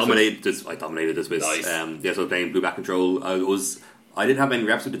 so I dominated the Swiss. Nice. So I was playing Blue Black Control. I didn't have any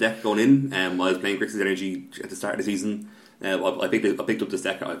reps with the deck going in. I was playing Grixis Energy at the start of the season. I picked up this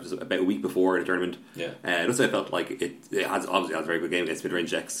deck about a week before the tournament. Just I felt like it obviously has a very good game against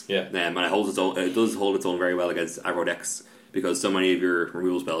mid-range decks. And it does hold its own very well against aggro decks because so many of your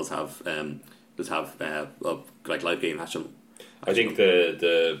removal spells have like life gain hatch them. I think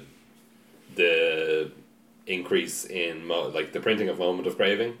the increase in the printing of Moment of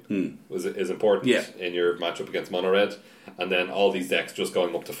Craving is important in your matchup against Mono Red, and then all these decks just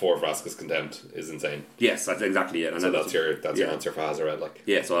going up to 4 Vraska's Contempt is insane. Yes, that's exactly it. And so that's your answer for Hazoret, like.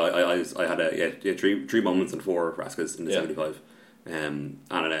 Yeah, so I had three Moments and 4 Vraskas in the 75, so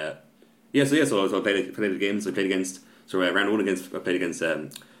I played the games. I played against round 1 I played against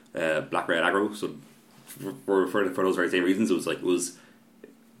Black Red aggro. So for those very same reasons, it was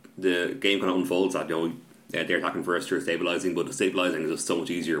the game kind of unfolds that they're attacking first, you're stabilizing, but the stabilizing is just so much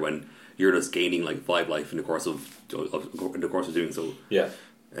easier when you're just gaining like 5 life in the course of doing so. Yeah.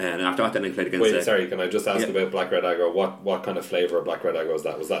 And after that, then I played against. Wait, sorry, can I just ask about Black Red aggro? What kind of flavor of Black Red aggro was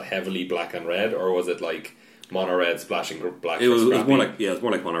that? Was that heavily black and red, or was it like Mono Red splashing black? It was more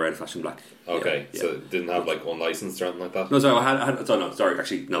like Mono Red splashing black. Okay, so it didn't have like unlicensed or anything like that. No, sorry, I had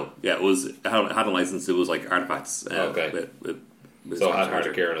a license. It was like artifacts. Okay. So it had Heart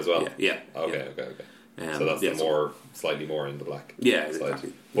of Kirin as well. Yeah. Okay. So that's slightly more into black. Yeah,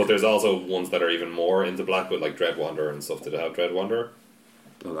 exactly. But there's also ones that are even more into black with like Dread Wanderer and stuff. Did it have Dread Wanderer?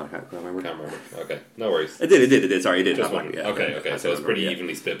 Oh, I can't remember. Okay, no worries. It did. Sorry, it did. Just one. Okay. So it's pretty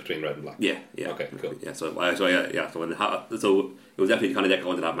evenly split between red and black. Yeah. Okay, cool. Yeah. So it was definitely the kind of deck I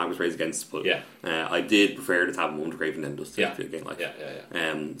wanted to have Magnus Rays against. But I did prefer to have Moment of Craving than just to game like. Yeah.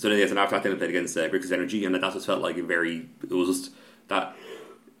 So then after that, I played against Grixis Energy, and that just felt like it was just that.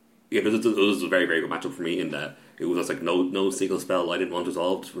 Yeah, because it was a very, very good matchup for me in that it was just like no single spell I didn't want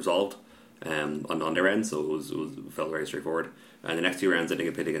resolved on their end, so it felt very straightforward. And the next 2 rounds I think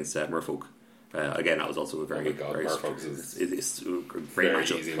I played against Merfolk. Again, that was also a very Merfolk is a great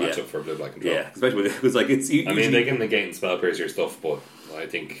matchup. Easy matchup for Blue Black Control. Yeah, especially it was like it's. I mean, they can negate and spell pierce your stuff, but I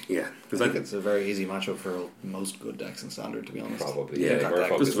think because I think it's a very easy matchup for most good decks in Standard, to be honest. Probably,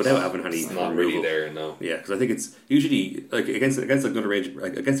 just without having any not really there, no. Yeah, because I think it's usually like against like another range,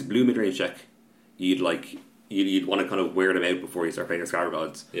 like against a blue mid range deck, you'd want to kind of wear them out before you start playing your Scarab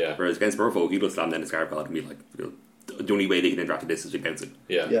Gods. Yeah. Whereas against Merfolk, you'd just slam down the Scarab God and be like, the only way they can interact with this is to bounce it.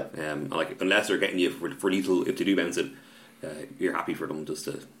 Yeah. Like unless they're getting you for lethal, if they do bounce it, you're happy for them just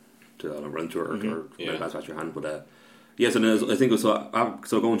to run through or pass past your hand. But so I think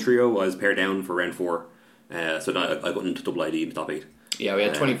so going trio, I was paired down for round 4. So now I got into double ID in the top 8. Yeah, we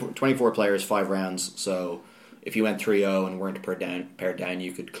had 24 players, 5 rounds. So if you went 3-0 and weren't paired down,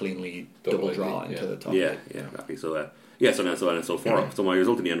 you could cleanly double draw into the top 8. Yeah, exactly. So so 4. So my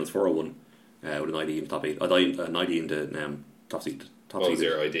result in the end was 401 with an ID in the top 8. I died an ID into top seed. What was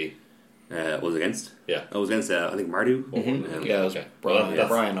your ID? Was against? Yeah. I was against, I think, Mardu. Mm-hmm. It was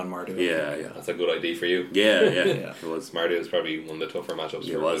Brian on Mardu. Yeah. That's a good ID for you. Yeah. It was. Mardu is probably one of the tougher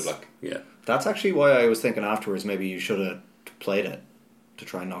matchups for Blue Black. Yeah. That's actually why I was thinking afterwards maybe you should have played it to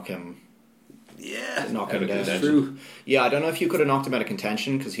try and knock him. Yeah. Knock him down. True. Yeah, I don't know if you could have knocked him out of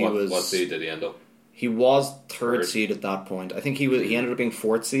contention because he was. What seed did he end up? He was third seed at that point. I think he ended up being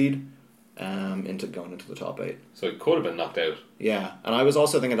 4th seed. Going into the top 8, so it could have been knocked out. Yeah, and I was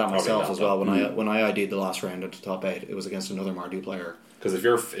also thinking that myself as well when I ID'd the last round into top 8. It was against another Mardu player. Because if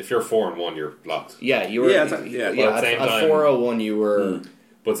you're 4-1, you're blocked. Yeah, you were. At 401, you were.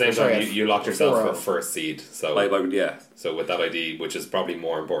 But same time, you locked yourself 4-0. for first seed. So Yeah. So with that ID, which is probably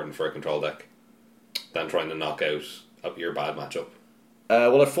more important for a control deck than trying to knock out your bad matchup.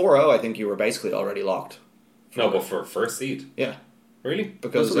 Well, at 4-0, I think you were basically already locked. No, but for first seed. Yeah. Really?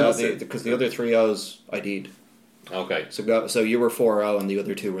 Because That's what the other 3-0s ID'd. Okay. So you were 4-0 and the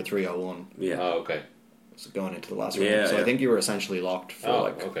other two were 3-0-1. Yeah. Oh, okay. So going into the last Yeah, round. So yeah. I think you were essentially locked for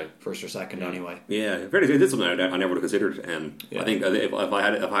okay. first or second anyway. Yeah, very good. It's something I never would have considered. Yeah. I think if I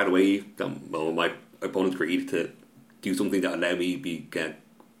had a way, my opponent's greed to do something that allowed me be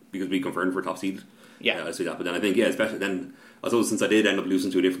confirmed for top seed. Yeah. I see that. But then I think especially then I suppose since I did end up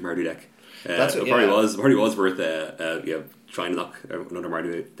losing to a different Mardu deck, That's it what- probably was worth trying to knock another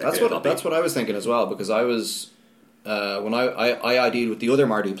Mardu deck. That's what I was thinking as well, because I was when I ID'd with the other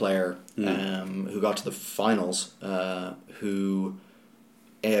Mardu player who got to the finals, who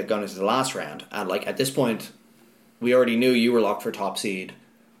had gone into the last round, and like at this point we already knew you were locked for top seed.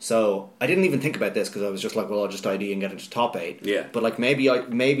 So I didn't even think about this because I was just like, well, I'll just ID and get into top 8. Yeah. But like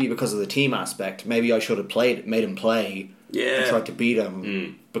maybe because of the team aspect, maybe I should have made him play. Yeah. And tried to beat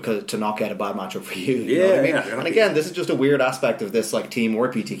him because to knock out a bad matchup for you. You Yeah, know what I mean? yeah. And again, this is just a weird aspect of this like team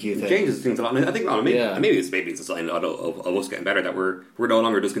or PTQ thing. It changes things a lot. I think Yeah. maybe it's a sign of us getting better that we're no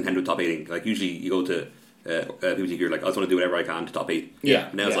longer just content with top 8. Like usually you go to PTQ, you're like, I just want to do whatever I can to top 8. Yeah.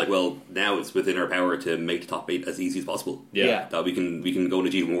 Now it's Yeah. like, well, now it's within our power to make the top 8 as easy as possible. Yeah. That we can go and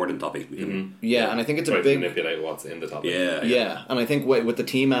achieve more than top 8. We can, Yeah, and I think it's Try a to big manipulate what's in the top. Yeah, and I think with the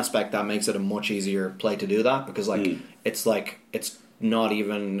team aspect that makes it a much easier play to do that because it's not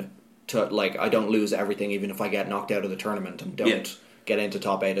even to like I don't lose everything even if I get knocked out of the tournament and don't get into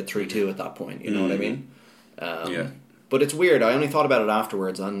top 8 at 3-2 at that point. You know what I mean? Yeah. But it's weird. I only thought about it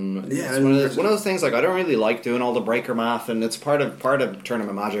afterwards, and Yeah, it's one of those things. Like I don't really like doing all the breaker math, and it's part of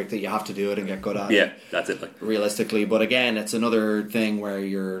tournament magic that you have to do it and get good at. Yeah, that's it. Like, Realistically, but again, it's another thing where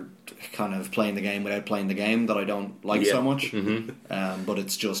you're kind of playing the game without playing the game that I don't like so much. But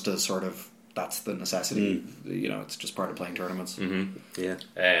it's just a sort of that's the necessity. You know, it's just part of playing tournaments. yeah.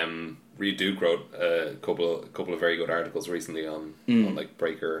 Reed Duke wrote a couple of very good articles recently on like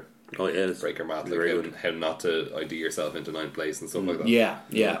breaker Oh yeah, it's math, like very good. how not to ID yourself into 9th place and stuff like that.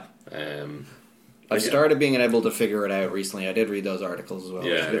 Yeah. I started being able to figure it out recently. I did read those articles as well.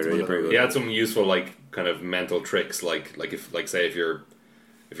 Yeah, It's they're very good. He had some useful like kind of mental tricks like if say if you're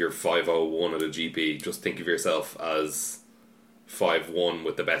 501 at a GP, just think of yourself as 5-1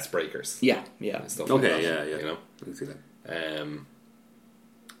 with the best breakers. Yeah. And stuff like Okay, that, yeah. You know? I can see that.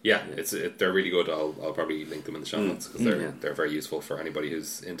 They're really good. I'll probably link them in the show notes because they're very useful for anybody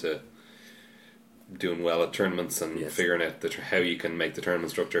who's into doing well at tournaments and figuring out how you can make the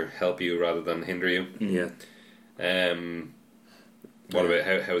tournament structure help you rather than hinder you. Yeah. What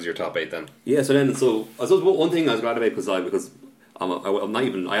about how's your top 8 then? Yeah, so I suppose one thing I was glad about because I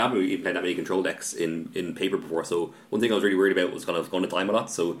haven't even played that many control decks in paper before. So one thing I was really worried about was kind of going to time a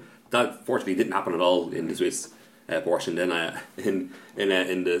lot. So that fortunately didn't happen at all in the Swiss portion. Then in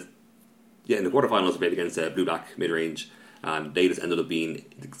the quarterfinals I played against Blue Black mid range, and they just ended up being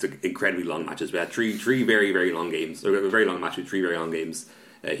incredibly long matches. We had three very very long games. A very long match with 3 very long games.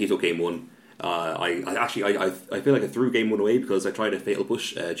 He took game 1. I feel like I threw game 1 away because I tried a fatal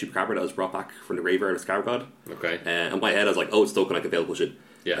push Chupacabra that was brought back from the graveyard of Scarab God. Okay. In my head I was like, oh, it's token, I can fatal push it.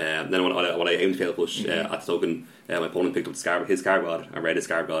 Yeah. And then when I aimed to fatal push at the token, my opponent picked up his Scarab God and read his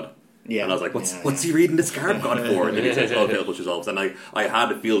Scarab God. Yeah. And I was like, what's he reading the Scarab God for? And then he says, oh, fatal push resolves. And I had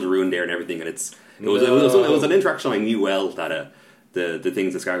to feel the ruin there and everything, and it was an interaction I knew well that the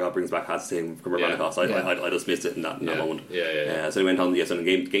things that Scarab God brings back has the same conversion cost. I just missed it in that moment. So he went on. So then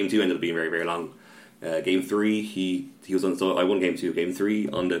game 2 ended up being very very long. Game 3 he was on. So I won game 2. Game 3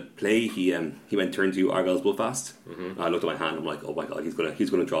 on the play he went turn 2 Argyle's Bloodfast. I looked at my hand. I'm like, oh my god, he's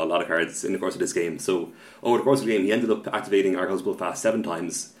gonna draw a lot of cards in the course of this game. So over the course of the game, he ended up activating Argyle's Bloodfast 7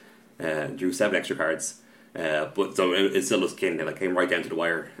 times. Drew 7 extra cards. But so it still just came right down to the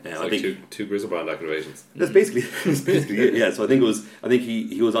wire. I think two Grizzlebrand activations. That's basically it, yeah. So I think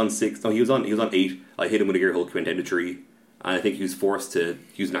he was on 6. No, he was on 8. I hit him with a Gear Hulk, went down to 3, and I think he was forced to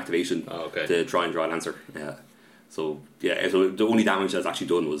use an activation to try and draw an answer. So the only damage that's actually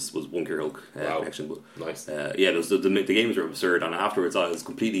done was 1 Gear Hulk connection. But nice. The games were absurd, and afterwards I was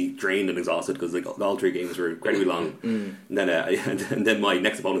completely drained and exhausted because all 3 games were incredibly long. And then my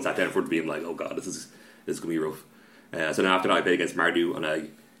next opponent sat down in front of me and I'm like, oh god, this is gonna be rough. So then after that I played against Mardu and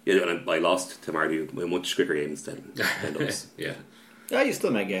I lost to Mardu in much quicker games than those. Yeah, you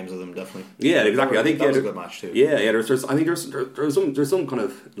still make games of them, definitely. Yeah, exactly. I think that was a good match too. Yeah. I think there's some kind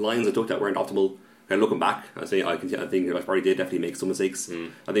of lines I took that weren't optimal. Kind of looking back, I think I probably did definitely make some mistakes. I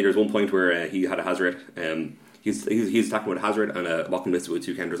think there's one point where he had a Hazoret. he's attacking with Hazard and a Walking Blitz with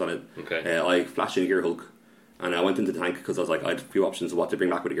 2 counters on it. Okay. I flashed in Gear Hulk, and I went into the tank because I was like, I had a few options of what to bring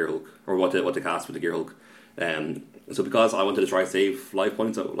back with the Gear Hulk, or what to cast with the Gear Hulk. So because I wanted to try to save life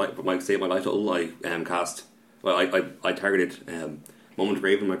points, save my life total, I cast. Well, I targeted Moment of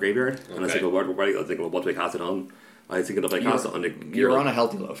Grave in my graveyard, and I was thinking, what do I cast it on? I was thinking if I cast it on the Gear You're Hulk. on a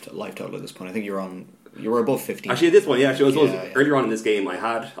healthy life total at this point. I think you were above 15. Actually, at this point, yeah. Earlier on in this game, I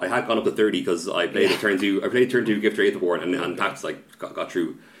had gone up to 30 because I played turn 2. I played turn 2 Gift Wraith Reborn, and Pax got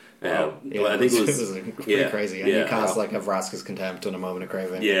through. Wow. I think it was pretty crazy. And you cast like a Vraska's Contempt and a Moment of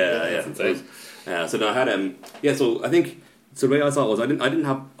Craving. Yeah. So then I had So I think the way I saw it was I didn't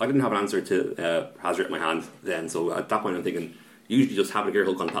have an answer to Hazard in my hand then. So at that point, I'm thinking usually just having a Gear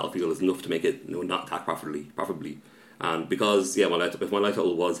Hulk on the battlefield is enough to make it not attack properly. And because if my life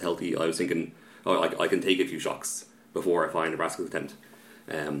total was healthy, I was thinking, I can take a few shocks before I find a Vraska's Contempt.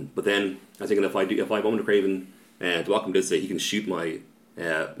 But then I was thinking if I Moment of Craven, the Welcome did say he can shoot my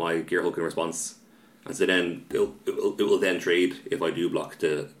Gear Hulk in response, and so then it will then trade if I do block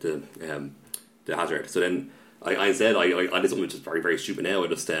the Hazard. So then I did something which is very, very stupid now.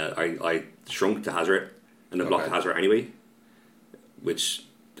 I shrunk the Hazard and then blocked the Hazard anyway, which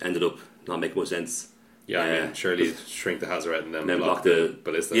ended up not making much sense. Yeah, I mean, surely shrink the Hazard and then block the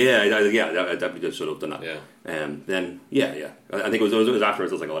Ballista. Yeah, I definitely just should have done that. Yeah. Then I think it was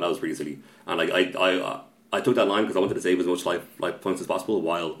afterwards. I was like, that was pretty silly. And I took that line because I wanted to save as much life points as possible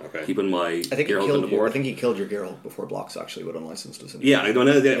while keeping my Gear Hulk on the board. I think he killed your Gear Hulk before blocks actually with unlicensed. Yeah, I don't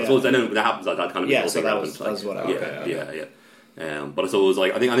know. So then when that happens, that kind of so that was what I but so it was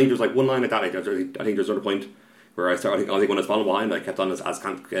like I think there's like one line like that. I think there's another point where I think when I was falling behind, I kept on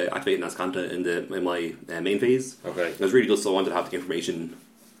activating Azcanta in my main phase. Okay. It was really just so I wanted to have the information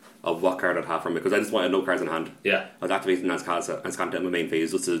of what card I'd have from it because I just wanted no cards in hand. Yeah. I was activating Azcanta in my main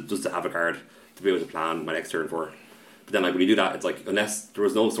phase just to have a card to be able to plan my next turn for it. But then when you do that, it's like unless there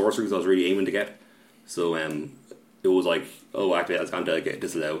was no sorceries I was really aiming to get, so it was like, activate Azcanta, get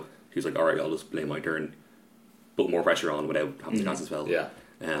disallow. He was like, alright, I'll just play my turn, put more pressure on without having to cast a spell. Yeah.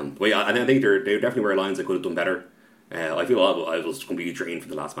 I think there definitely were lines I could have done better. I feel I was completely drained from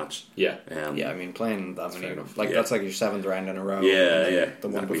the last match. Yeah. I mean, playing that many, that's like your 7th round in a row. The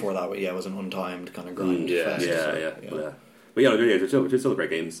one before that, was an untimed kind of grind. But they're still great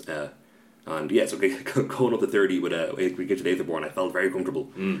games. And so going up to 30 with we get to Aetherborn, I felt very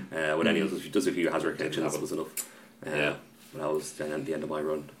comfortable. With any of those, just a few Hazard connections was enough. But that was then the end of my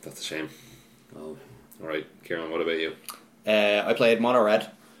run. That's a shame. All right, Kieran, what about you? I played Mono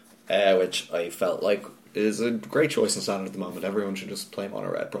Red, which I felt like is a great choice in Standard at the moment. Everyone should just play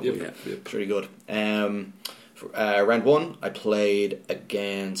Mono Red, probably. Yep. It's really good. Round 1, I played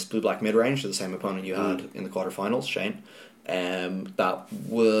against Blue Black Midrange, the same opponent you had in the quarterfinals, Shane. That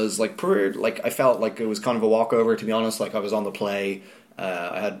was I felt like it was kind of a walkover, to be honest. Like I was on the play.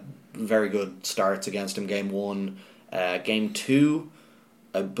 I had very good starts against him. Game 1, game 2,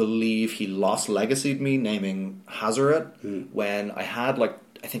 I believe he lost Legacy'd me, naming Hazoret when I had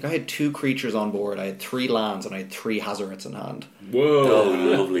I think I had 2 creatures on board. I had 3 lands and I had 3 Hazorets in hand. Whoa,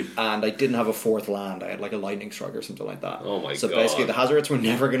 lovely! And I didn't have a 4th land. I had a Lightning Strike or something like that. Oh my god! So basically, the Hazorets were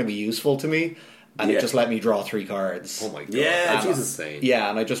never going to be useful to me. And it just let me draw 3 cards. Oh my god! Yeah, that's insane. Yeah,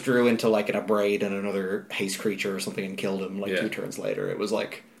 and I just drew into an Abrade and another haste creature or something and killed him 2 turns later. It was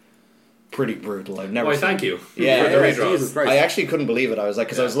pretty brutal. I've never. Why? Thank you. Yeah, for the redraws. Jesus Christ. I actually couldn't believe it. I was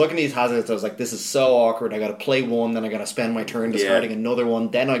because I was looking at these hazards. I was like, this is so awkward. I got to play one, then I got to spend my turn discarding another one.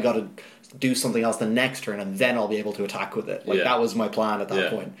 Then I got to do something else the next turn, and then I'll be able to attack with it. That was my plan at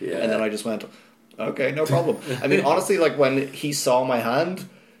that point. Yeah. And then I just went, okay, no problem. I mean, honestly, when he saw my hand,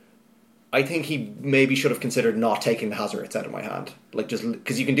 I think he maybe should have considered not taking the Hazarets out of my hand. Just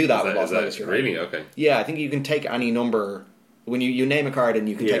because you can do that with Lost Legacy. Really? Okay. Yeah, I think you can take any number when you name a card, and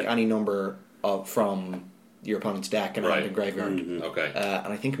you can take any number from your opponent's deck and hand in graveyard. Mm-hmm. Okay.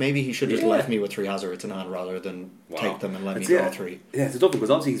 And I think maybe he should just left me with 3 Hazarets in hand rather than take them and let me draw 3. Yeah, it's tough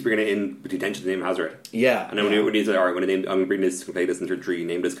because obviously he's bringing it in with the intention to name Hazoret. Yeah. And then when he's like, alright, I'm going to bring this, play this in turn 3,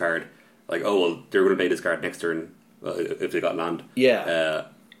 name this card. They're going to play this card next turn if they got land. Yeah.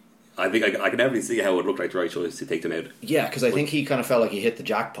 I think I can definitely see how it would look like the right choice to take them out. Yeah, because I think he kind of felt like he hit the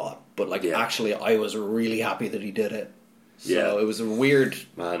jackpot, but actually I was really happy that he did it. So it was a weird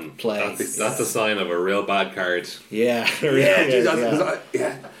play. That's a sign of a real bad card. Yeah. Surgical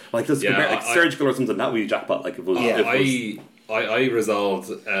or something, that would be jackpot. I resolved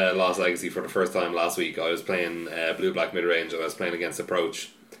Lost Legacy for the first time last week. I was playing Blue Black Midrange and I was playing against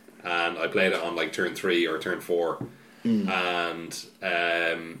Approach, and I played it on turn 3 or turn 4. And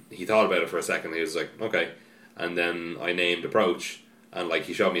he thought about it for a second. He was like, okay. And then I named Approach, and like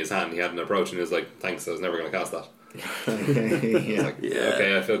he showed me his hand, he had an approach, and he was like, "Thanks, I was never going to cast that."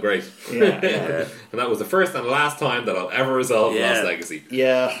 Okay, I feel great. Yeah. And that was the first and last time that I'll ever resolve Lost Legacy.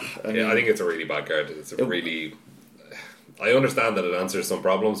 I think it's a really bad card. I understand that it answers some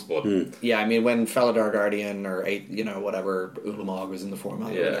problems, but yeah, I mean, when Felidar Guardian or whatever Ulamog was in the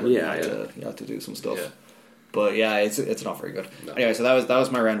format, you had to do some stuff. Yeah. But yeah, it's not very good. No. Anyway, so that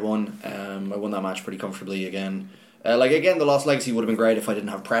was my round one. I won that match pretty comfortably again. Again, the Lost Legacy would have been great if I didn't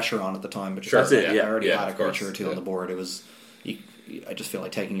have pressure on at the time. But that's it. I already had a creature or two on the board. It was, I just feel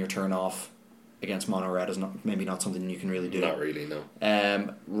like taking your turn off against mono red is maybe not something you can really do. Not really, no.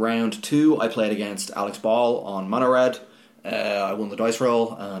 Round 2, I played against Alex Ball on mono red. I won the dice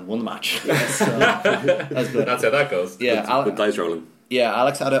roll and won the match. That's good. That's how that goes. Yeah, good dice rolling. Yeah,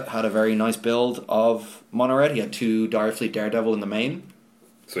 Alex had a very nice build of mono red. He had 2 Direfleet Daredevil in the main.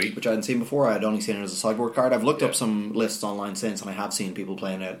 Sweet. Which I hadn't seen before. I had only seen it as a sideboard card. I've looked up some lists online since, and I have seen people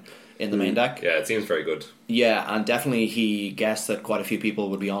playing it in the main deck. Yeah, it seems very good. Yeah, and definitely he guessed that quite a few people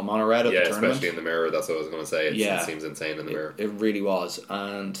would be on mono red at the tournament. Especially in the mirror. That's what I was going to say. It seems insane in the mirror. It really was.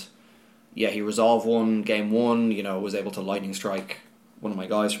 And yeah, he resolved one, game 1, was able to lightning strike one of my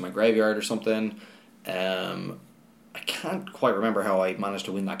guys from my graveyard or something. I can't quite remember how I managed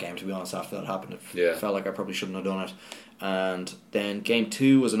to win that game, to be honest, after that happened. It felt like I probably shouldn't have done it. And then game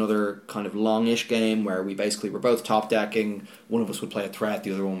 2 was another kind of longish game where we basically were both top decking. One of us would play a threat,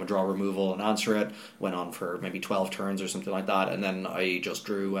 the other one would draw removal and answer it. Went on for maybe 12 turns or something like that, and then I just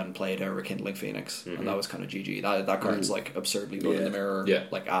drew and played a Rekindling Phoenix, and that was kind of GG. That card's like absurdly good in the mirror. Yeah.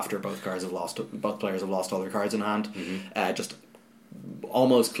 Like after both players have lost all their cards in hand, just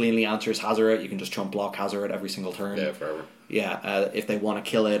almost cleanly answers Hazoret. You can just chump block Hazoret every single turn. Yeah, forever. Yeah, if they want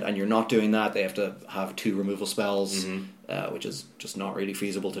to kill it and you're not doing that, they have to have 2 removal spells, which is just not really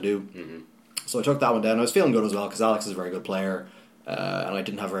feasible to do. So I took that one down. I was feeling good as well because Alex is a very good player, and I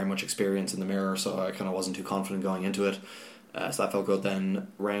didn't have very much experience in the mirror, so I kind of wasn't too confident going into it. So that felt good. Then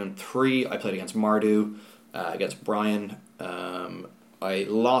round 3, I played against Mardu, against Brian. I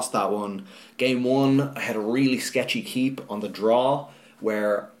lost that one. Game 1, I had a really sketchy keep on the draw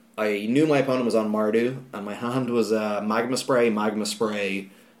where I knew my opponent was on Mardu, and my hand was Magma Spray,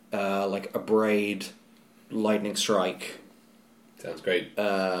 like a Braid, Lightning Strike. Sounds great.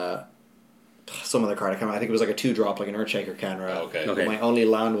 Some other card, I think it was like a 2-drop, like an Earthshaker Canra. Okay. But my only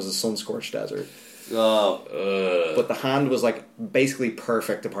land was a Sunscorched Desert. Oh. But the hand was like basically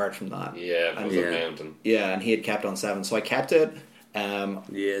perfect apart from that. Yeah, it was a mountain. Yeah, and he had kept on 7, so I kept it.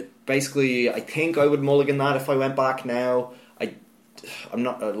 Basically, I think I would mulligan that if I went back now. I'm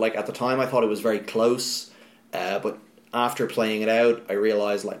not like at the time I thought it was very close, but after playing it out, I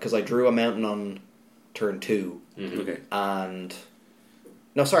realized because I drew a mountain on turn 2, and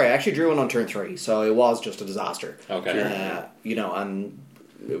no, sorry, I actually drew one on turn 3, so it was just a disaster. Okay, and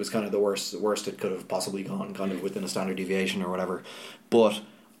it was kind of the worst it could have possibly gone, kind of within a standard deviation or whatever. But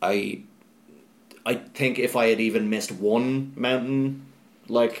I think if I had even missed one mountain,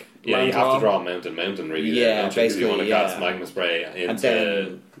 you have to draw mountain really. Yeah, basically, you want to cast Magma Spray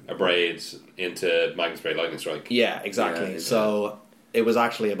into a Braid into Magma Spray Lightning Strike. Yeah, exactly. So it was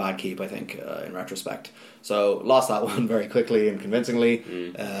actually a bad keep, I think, in retrospect. So lost that one very quickly and convincingly,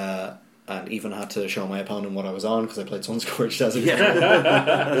 and even had to show my opponent what I was on because I played Sunscorched Desert.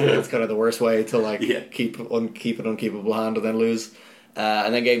 It's kind of the worst way to keep an unkeepable hand and then lose.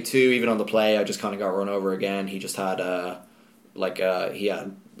 And then game 2, even on the play, I just kind of got run over again. He just had he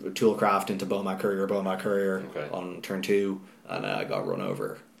had Toolcraft into Bomat Courier on turn 2, and I got run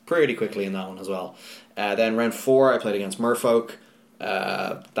over pretty quickly in that one as well. Then round 4, I played against Merfolk.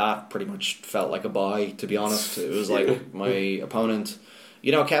 That pretty much felt like a bye, to be honest. It was like my opponent,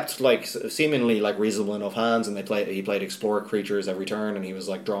 kept seemingly reasonable enough hands, and he played Explorer creatures every turn, and he was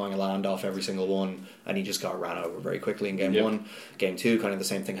drawing a land off every single one, and he just got ran over very quickly in game 1. Game 2, kind of the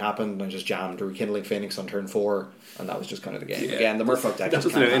same thing happened, and I just jammed a Rekindling Phoenix on turn 4, and that was just kind of the game. Yeah. Again, the Merfolk deck just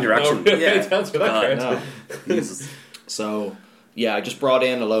an interaction. So I just brought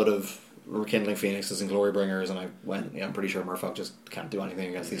in a load of Rekindling Phoenixes and Glorybringers, and I went, I'm pretty sure Merfolk just can't do anything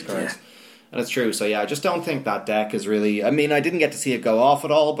against these cards. And it's true. So I just don't think that deck is really... I mean, I didn't get to see it go off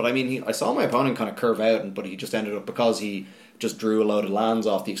at all, but I mean, I saw my opponent kind of curve out, but he just ended up, because he just drew a load of lands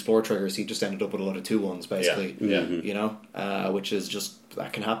off the Explore triggers, he just ended up with a load of 2/1s, basically. Which is just...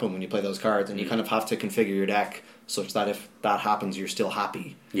 That can happen when you play those cards, and you kind of have to configure your deck such that if that happens, you're still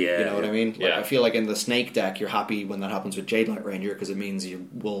happy. Yeah. You know what I mean? I feel like in the Snake deck, you're happy when that happens with Jadelight Ranger, because it means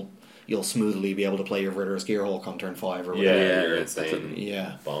you'll smoothly be able to play your Verdurous Gearhulk on turn 5 or whatever. Yeah, you're insane.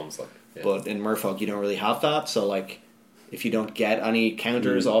 Yeah. Bombs, But in Merfolk, you don't really have that, so if you don't get any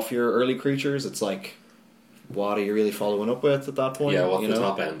counters off your early creatures, it's what are you really following up with at that point? Yeah, what's you the know?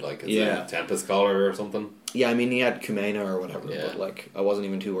 top end like? Is Yeah. it Tempest Collar or something? Yeah, I mean, he had Kumena or whatever, Yeah. but like I wasn't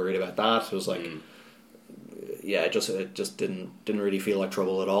even too worried about that. It was like, yeah, it just didn't really feel like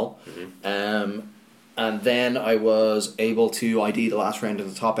trouble at all. And then I was able to ID the last round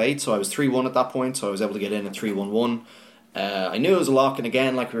of the top 8, so I was 3-1 at that point, so I was able to get in at 3-1-1. I knew it was a lock, and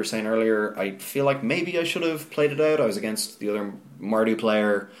again, like we were saying earlier, I feel like maybe I should have played it out. I was against the other Mardu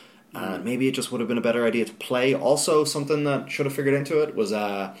player, and maybe it just would have been a better idea to play. Also, something that should have figured into it was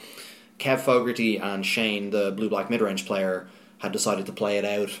Kev Fogarty and Shane, the blue-black mid-range player, had decided to play it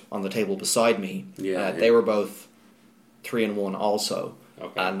out on the table beside me. They were both 3-1 also.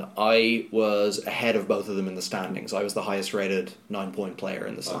 Okay. And I was ahead of both of them in the standings. I was the highest rated 9-point player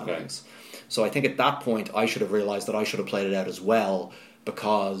in the standings. So I think at that point I should have realised that I should have played it out as well,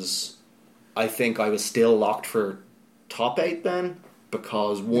 because I think I was still locked for top 8 then,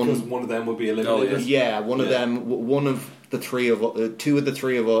 because one of them would be eliminated. one of them, one of the three of two of the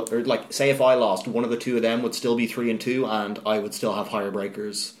three of us, or like say if I lost, one of the two of them would still be 3-2, and I would still have higher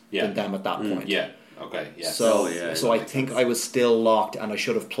breakers than them at that point. Yeah. Okay. Yeah. So I think I was still locked, and I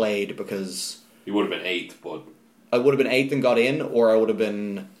should have played, because you would have been 8th, but I would have been 8th and got in, or I would have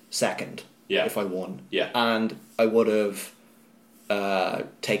been 2nd. Yeah. If I won. Yeah. And I would have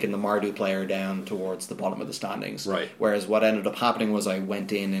taken the Mardu player down towards the bottom of the standings. Right. Whereas what ended up happening was I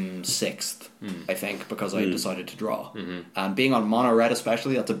went in 6th, I think, because I decided to draw. And being on mono red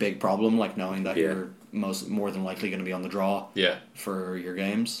especially, that's a big problem, like knowing that you're more than likely going to be on the draw for your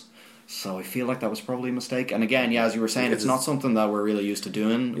games. So I feel like that was probably a mistake. And again, as you were saying, it's not something that we're really used to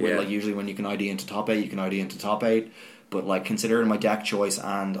doing. Like usually when you can ID into top 8, you can ID into top 8. But like considering my deck choice,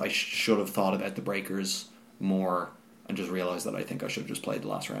 and I should have thought about the breakers more, and just realised that I think I should have just played the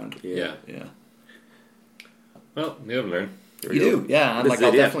last round. Yeah. Well, you have learned. You do, yeah. And like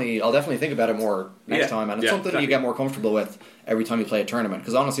I'll definitely think about it more next time, and it's something that you get more comfortable with every time you play a tournament.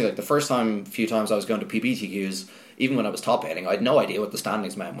 Because honestly, like the first few times I was going to PBTQs, even when I was top 8ing, I had no idea what the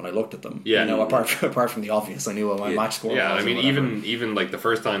standings meant when I looked at them. Yeah. You know, apart from the obvious, I knew what my match score was. Yeah, I mean, even like the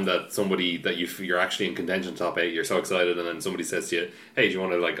first time that somebody that you're actually in contention top 8, you're so excited, and then somebody says to you, "Hey, do you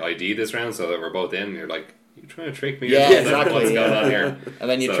want to like ID this round so that we're both in?" And you're like, "You trying to trick me?" Yeah, exactly. What's going on here? And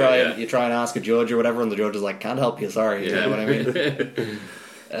then you try and ask a judge or whatever, and the judge is like, "Can't help you, sorry." You know what I mean?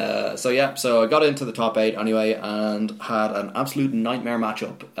 So I got into the top 8 anyway, and had an absolute nightmare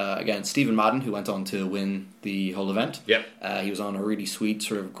matchup against Stephen Madden, who went on to win the whole event. Yep. He was on a really sweet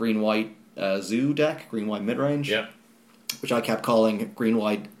sort of green-white zoo deck, green-white mid-range. Yep. Which I kept calling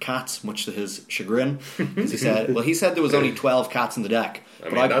green-white cats, much to his chagrin. He said there was only 12 cats in the deck.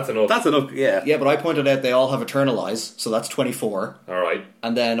 That's enough. That's enough, yeah. Yeah, but I pointed out they all have Eternalize, so that's 24. Alright.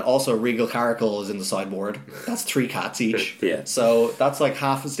 And then also Regal Caracal is in the sideboard. That's 3 cats each. Yeah. So that's like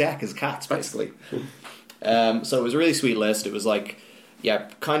half his deck is cats, basically. So it was a really sweet list. It was like,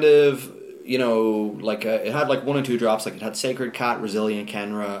 kind of, you know, like it had like 1 and 2 drops. Like it had Sacred Cat, Resilient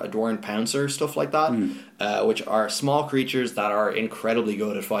Kenra, Adorned Pouncer, stuff like that, which are small creatures that are incredibly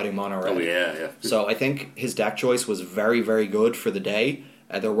good at fighting mono red. Oh yeah. So I think his deck choice was very, very good for the day.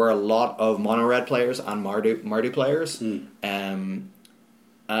 There were a lot of mono red players and Mardu players, and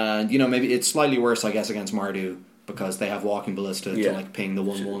you know maybe it's slightly worse, I guess, against Mardu because they have Walking Ballista to like ping the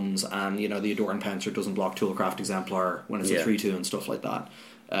 1/1s, and you know the Adorned Pouncer doesn't block Toolcraft Exemplar when it's a 3/2 and stuff like that.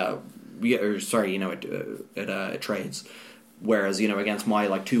 It trades. Whereas, you know, against my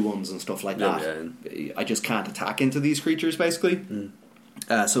like 2/1s and stuff like that, I just can't attack into these creatures basically.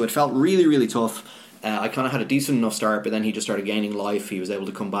 So it felt really, really tough. I kind of had a decent enough start, but then he just started gaining life. He was able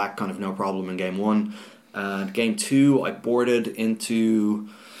to come back kind of no problem in game 1. Game 2, I boarded into...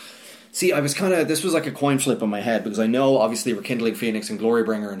 See, this was like a coin flip in my head, because I know obviously Rekindling Phoenix and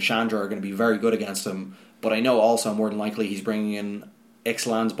Glorybringer and Chandra are going to be very good against him, but I know also more than likely he's bringing in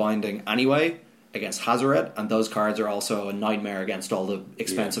Ixalan's Binding anyway against Hazoret, and those cards are also a nightmare against all the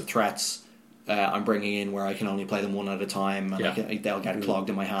expensive threats I'm bringing in where I can only play them one at a time, and they'll get clogged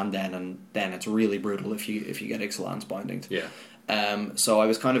in my hand and then it's really brutal if you get Ixalan's Binding. So I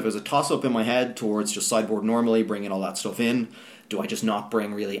was kind of, as a toss-up in my head towards just sideboard normally, bringing all that stuff in. Do I just not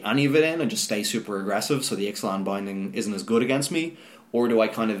bring really any of it in and just stay super aggressive so the Ixalan Binding isn't as good against me? Or do I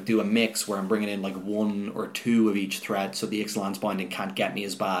kind of do a mix where I'm bringing in like 1 or 2 of each threat so the Ixalan's Binding can't get me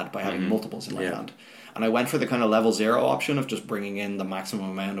as bad by having multiples in my hand? And I went for the kind of level 0 option of just bringing in the maximum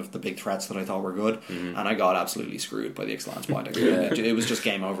amount of the big threats that I thought were good, and I got absolutely screwed by the Ixalan's Binding. It was just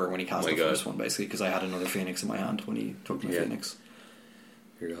game over when he cast the first one, basically, because I had another Phoenix in my hand when he took my Phoenix.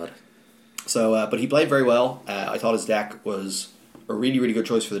 Dear God. So, but he played very well. I thought his deck was a really, really good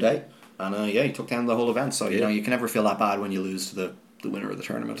choice for the day. And he took down the whole event. So, you know, you can never feel that bad when you lose to the winner of the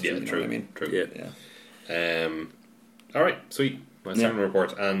tournament. Yeah, you know true. What I mean? True. Yeah. All right, sweet. My second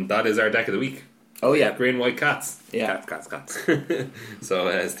report, and that is our deck of the week. Oh yeah, Green White Cats. yeah. Cats.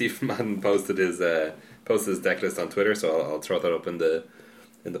 So Stephen Madden posted his deck list on Twitter, so I'll throw that up in the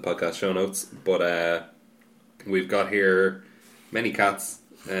podcast show notes. But we've got here many cats: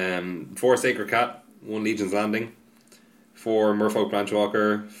 4 Sacred Cat, 1 Legion's Landing, 4 Merfolk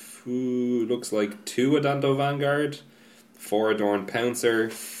Branchwalker, who looks like 2 Adanto Vanguard, 4 Adorned Pouncer,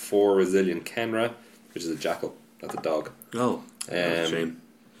 4 Resilient Kenra, which is a jackal. That's a dog. Oh, that's a shame.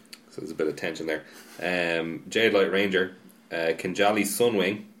 So there's a bit of tension there. Jade Light Ranger, Kinjali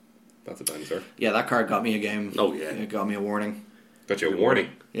Sunwing. That's a dinosaur. Yeah, that card got me a game. Oh, yeah. It got me a warning. Got you a warning.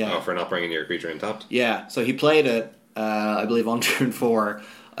 Yeah. For not bringing your creature in tapped. Yeah, so he played it, I believe, on turn 4.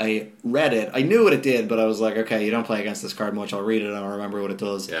 I read it. I knew what it did, but I was like, okay, you don't play against this card much. I'll read it and I'll remember what it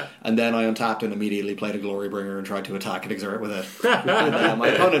does. Yeah. And then I untapped and immediately played a Glory Bringer and tried to attack and exert with it. My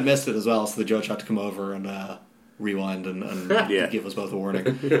opponent missed it as well, so the judge had to come over and rewind and give us both a warning.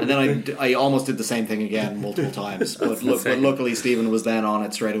 And then I almost did the same thing again multiple times. But luckily Stephen was then on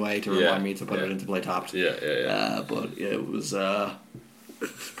it straight away to remind me to put it into play tapped. Yeah. But it was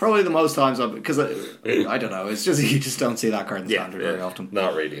probably the most times because I don't know. It's just you just don't see that card in standard very often.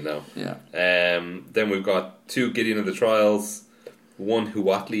 Not really, no. Yeah. Then we've got 2 Gideon of the Trials, 1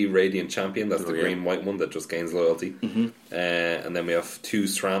 Huatli Radiant Champion. That's the green white one that just gains loyalty. Mm-hmm. And then we have 2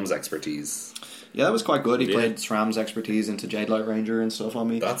 SRAM's Expertise. Yeah, that was quite good. He played SRAM's Expertise into Jade Light Ranger and stuff on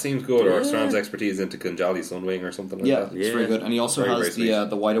me. That seems good. Or SRAM's Expertise into Kinjali Sunwing or something like that. Yeah, it's very good. And he also has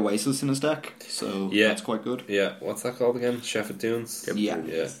the White Oasis in his deck, so that's quite good. Yeah, what's that called again? Chef of Dunes?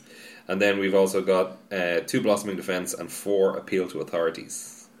 Yeah. And then we've also got 2 Blossoming Defense and 4 Appeal to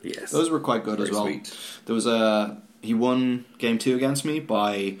Authorities. Yes. Those were quite good as well. Sweet. There was he won game 2 against me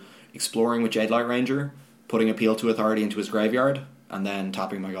by exploring with Jade Light Ranger, putting Appeal to Authority into his graveyard, and then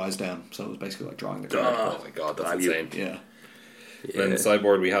tapping my guys down. So it was basically like drawing the card. Oh my god, that's insane. Yeah. Then the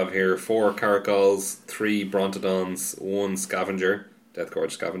sideboard we have here 4 Caracals, 3 Brontodons, 1 Scavenger,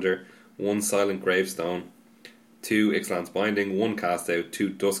 Deathgorge Scavenger, 1 Silent Gravestone, 2 Ixalan's Binding, 1 Cast Out, 2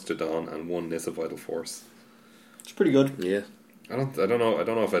 Dusk to Dawn, and 1 Nissa Vital Force. It's pretty good. Yeah. I don't know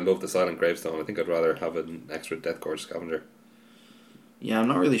if I love the Silent Gravestone. I think I'd rather have an extra Deathgorge Scavenger. Yeah, I'm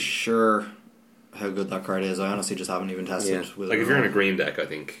not really sure how good that card is. I honestly just haven't even tested with like it. if you're in a green deck, I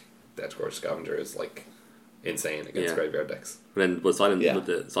think Deathgorge Scavenger is like insane against graveyard decks. And then with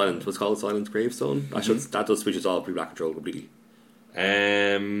Silent what's called Silent Gravestone. That does switches all pre-black control completely. But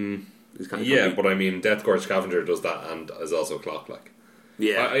I mean Deathgorge Scavenger does that and is also clock like.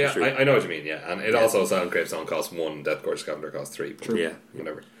 Yeah, I know what you mean. Yeah, and it also Silent Gravestone costs 1, Deathgorge Scavenger costs 3. True. Yeah,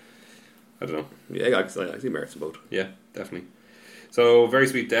 whatever. I don't know. Yeah, I see merits in both. Yeah, definitely. So very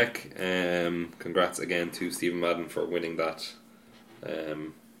sweet deck. Congrats again to Stephen Madden for winning that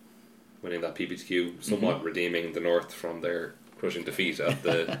PPTQ, somewhat redeeming the North from their crushing defeat at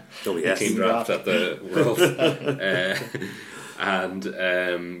the team draft at the Worlds.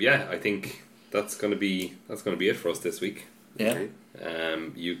 I think that's going to be it for us this week. Yeah.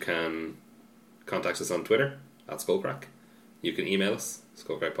 You can contact us on Twitter at Skullcrack. You can email us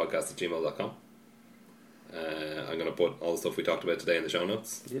skullcrackpodcast@gmail.com. I'm going to put all the stuff we talked about today in the show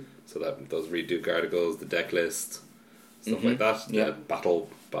notes. Yep. So that those Read Duke articles, the deck list, stuff like that. Yeah.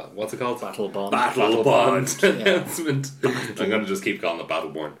 What's it called? Battle Bond. Battle Bond announcement. I'm going to just keep calling it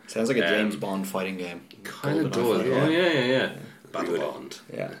Battleborn. Sounds like a James Bond fighting game. Kind of does. Fighting. Oh yeah. Battle Bond.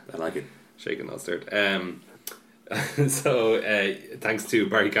 Yeah. I like it. Shaking that start. So thanks to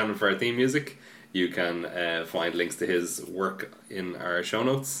Barry Cannon for our theme music. You can find links to his work in our show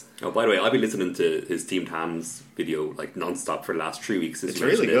notes. Oh, by the way, I've been listening to his Team Hams video like non-stop for the last 3 weeks. It's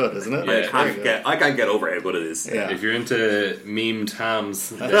really good, isn't it? I can't get over how good it is. Yeah. If you're into memed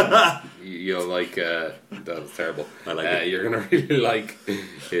hams, you'll like that's terrible. I like it. You're gonna really like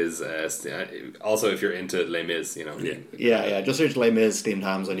his. Also, if you're into Les Mis, Yeah. Just search Les Mis steamed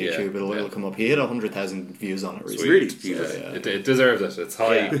hams on Yeah, YouTube. It'll come up. He hit 100,000 views on it recently. Really? It deserves it. It's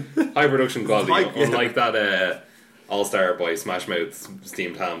high production quality. Unlike that All-Star by Smash Mouth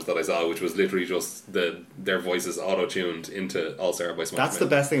steamed hams that I saw, which was literally just their voices auto-tuned into All-Star by Smash Mouth. That's the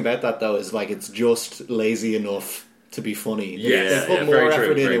best thing about that, though, is like it's just lazy enough to be funny. Yeah, if they put more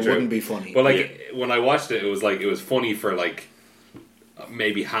effort in, it wouldn't be funny. Well, when I watched it, it was funny for like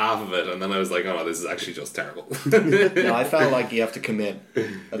maybe half of it, and then I was like, oh no, this is actually just terrible. No, I felt like you have to commit.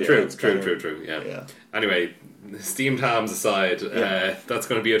 True. Yeah. Anyway, steamed hams aside, that's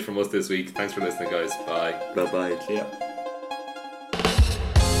going to be it from us this week. Thanks for listening, guys. Bye. Bye. Yeah.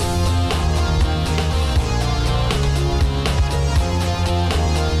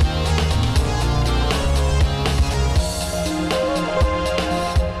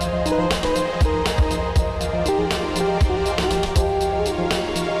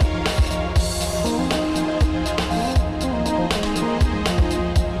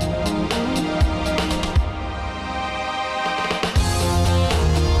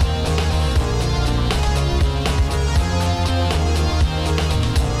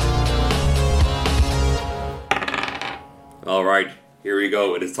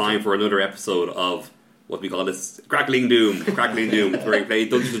 go. It is time for another episode of what we call this Crackling Doom. Crackling Doom, where we play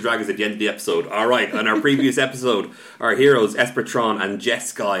Dungeons and Dragons at the end of the episode. Alright, on our previous episode, our heroes Espertron and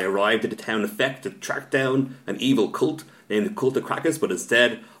Jeskai arrived at the town of Feck to track down an evil cult named the Cult of Krakus, but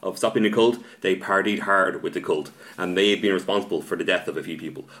instead of stopping the cult, they partied hard with the cult, and they've been responsible for the death of a few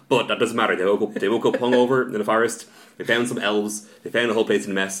people. But that doesn't matter. They woke up hungover in the forest, they found some elves, they found the whole place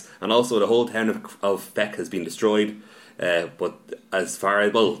in a mess, and also the whole town of Feck has been destroyed. But as far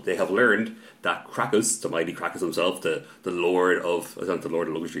as, well, they have learned that Krakus, the mighty Krakus himself, the Lord of, not the Lord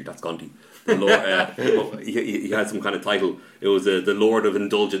of Luxury, that's Conti. The Lord, he had some kind of title. It was the Lord of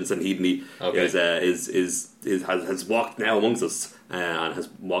Indulgence and Hedony. Okay. Has walked now amongst us and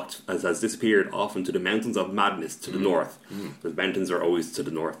has disappeared off into the mountains of madness to the north. The mountains are always to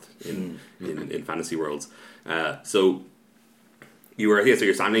the north in fantasy worlds. So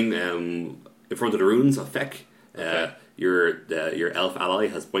you're standing in front of the ruins of Feck. Okay. Your elf ally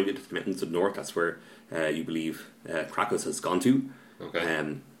has pointed to the mountains to the north. That's where you believe Krakus has gone to.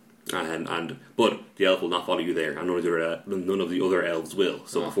 Okay. But the elf will not follow you there, and none of the other elves will.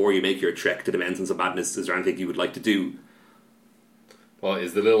 So before you make your trek to the mountains of madness, is there anything you would like to do? Well,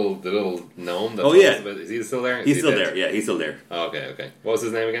 is the little gnome? Is he still there? He's still there. Yeah, he's still there. Oh, okay. What was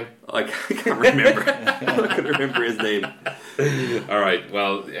his name again? I can't remember. I couldn't remember his name. All right.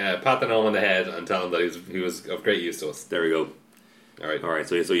 Well, pat the gnome on the head and tell him that he was of great use to us. There we go. All right.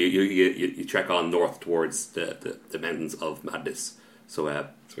 So you trek on north towards the mountains of madness. So,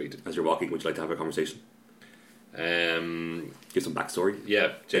 sweet. As you're walking, would you like to have a conversation? Give some backstory.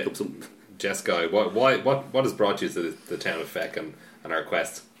 Yeah, Jacob. Jeskai, what has brought you to the town of Feck and our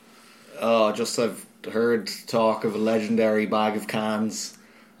quest? Oh, just I've heard talk of a legendary bag of cans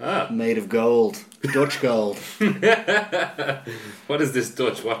made of gold, Dutch gold. What is this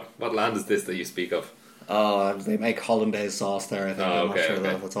Dutch? What land is this that you speak of? Oh, they make hollandaise sauce there. I think. I'm not sure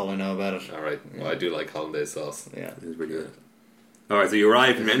though. That's all I know about it. All right. Well, I do like hollandaise sauce. Yeah, it's really good. All right, so you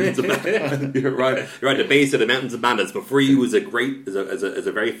arrive in the mountains of Bandits. You're at the base of the mountains of Bandits. Before you is a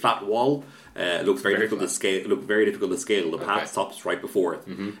very flat wall. It looks very difficult to scale. The path stops right before it.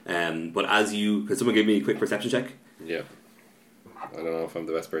 Mm-hmm. But as you, could someone give me a quick perception check? Yeah. I don't know if I'm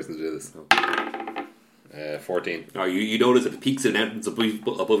the best person to do this. 14. Oh, you notice that the peaks of the mountains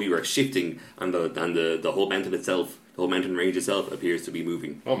above you are shifting, and the whole mountain itself, the whole mountain range itself, appears to be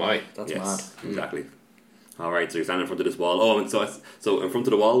moving. Oh my! That's mad. Exactly. Alright, so you're standing in front of this wall. Oh, and so in front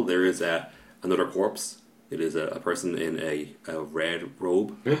of the wall there is another corpse. It is a person in a red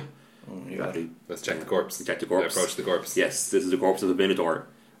robe. Exactly. Let's check the corpse. Check the corpse. Approach the corpse. Yes, this is the corpse of a Minotaur.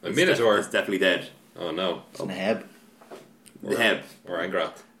 Minotaur? It's definitely dead. Oh no. It's Neheb. Neheb. Or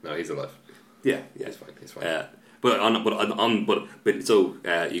Angrath. No, he's alive. Yeah. He's fine. So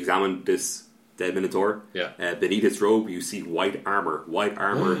you examine this dead Minotaur. Yeah. Beneath his robe you see white armor.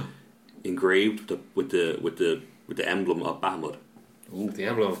 Engraved with the emblem of Bahamut. Ooh. The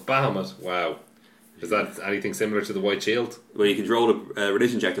emblem of Bahamut. Wow. Is that anything similar to the white shield? Well, you can roll a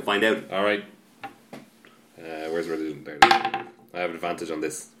religion check to find out. All right. Where's religion? There it is. I have an advantage on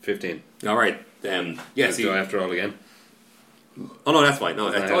this. 15. All right. Yes. Do I have to roll again? Oh no, that's fine.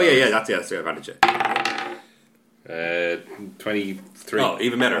 No. That's the advantage. 23. Oh,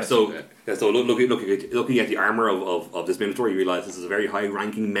 even better. So looking at the armor of this Minotaur, you realise this is a very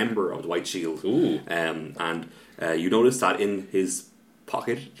high-ranking member of the White Shield. Ooh. And you notice that in his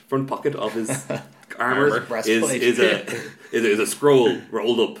front pocket of his armor is a scroll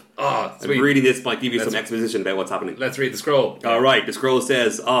rolled up. Oh, sweet. And reading this might give you some exposition about what's happening. Let's read the scroll. Alright, the scroll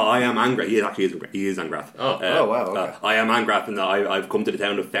says, I am Angrath. He is Angrath. Oh, wow, okay. I am Angrath, and I've come to the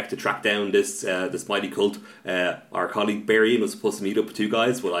town of Feck to track down this mighty cult. Our colleague Barian was supposed to meet up with two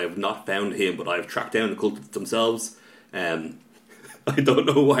guys, but I have not found him, but I have tracked down the cult themselves. I don't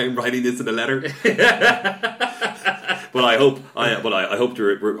know why I'm writing this in a letter. But I hope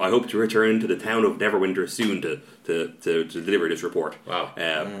to return to the town of Neverwinter soon to deliver this report. Wow.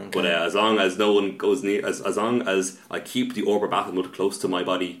 Okay. But as long as no one goes near, as long as I keep the orb of Bahamut close to my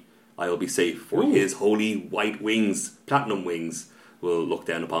body, I will be safe. For his holy white wings, platinum wings, will look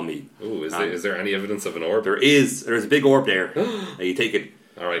down upon me. Ooh, is there any evidence of an orb? There's a big orb there. You take it.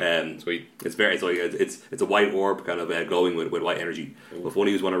 All right, sweet. It's a white orb, kind of glowing with white energy. Ooh. If one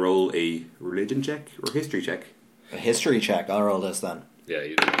of you want to roll a religion check or history check. A history check. I'll roll this then. Yeah,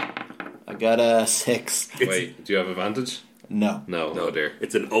 you do. I got a 6. Wait, do you have advantage? No. Oh dear.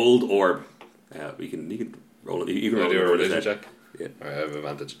 It's an old orb. You can roll it. You can do a religion check. Yeah. Alright, I have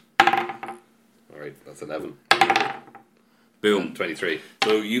advantage. Alright, that's 11. Boom. 23.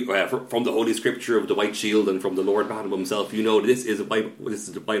 So you, from the Holy Scripture of the White Shield and from the Lord Bahamut himself, you know this is the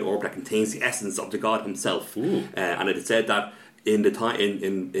white orb that contains the essence of the God himself. Ooh. And it is said that in the time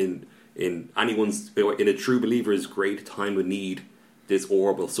in anyone's in a true believer's great time of need, this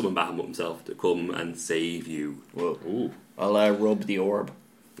orb will summon Bahamut himself to come and save you. Whoa. Ooh. I'll rub the orb.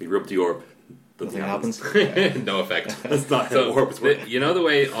 You rub the orb. Nothing happens. No effect. That's not how the orb is working. You know the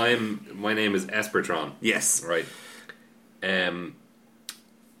way my name is Espertron. Yes. Right.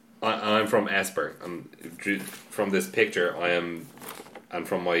 I'm from Esper. From this picture, I am, and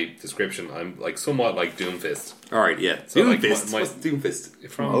from my description, I'm like somewhat like Doomfist. All right, yeah. So Doomfist. like What's Doomfist?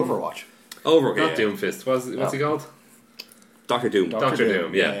 From Overwatch. Not Doomfist. What's he called? Doctor Doom. Doctor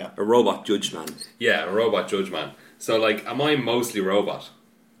Doom. Yeah. A robot judge man. Yeah, a robot judge man. So like, am I mostly robot?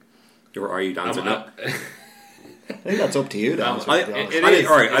 Or are you dancing up? I think that's up to you, Dan. I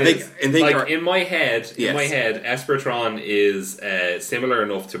think like in my head, Espertron is similar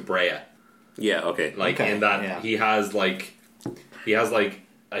enough to Brea. Yeah, okay. Like in that he has like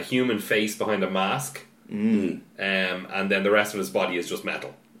a human face behind a mask, and then the rest of his body is just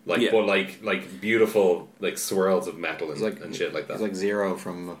metal. But like beautiful like swirls of metal and shit like that. It's like Zero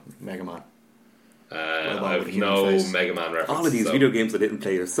from Mega Man. I have no Mega Man reference. All of these video games I didn't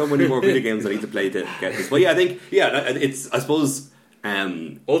play. There's so many more video games I need to play to get this. But yeah, I think it's I suppose.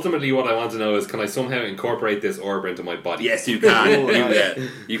 Ultimately, what I want to know is, can I somehow incorporate this orb into my body? Yes, you can.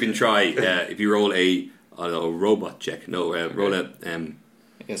 You can try if you roll a robot check. No, roll a. I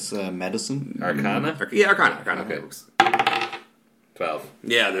guess medicine. Arcana. Arcana. Okay. 12.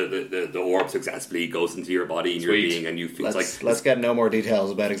 Yeah, the orb successfully goes into your body and your being, and you feel let's get no more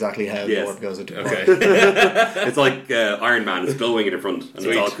details about exactly how the orb goes into. Okay. It's like Iron Man is glowing in the front, and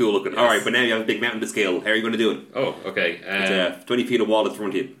it's all cool looking. Yes. All right, but now you have a big mountain to scale. How are you going to do it? Oh, okay. It's 20 feet of wall in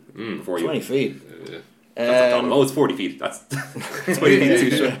front of you. Before 20 feet. It's 40 feet. That's 20 feet too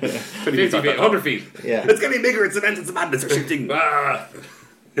short. 50 feet, 100 feet. Yeah. It's getting bigger. It's events of madness are shifting. I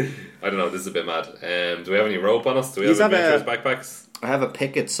don't know. This is a bit mad. Do we have any rope on us? Do we have adventurers backpacks? I have a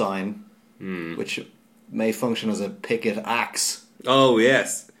picket sign, which may function as a picket axe. Oh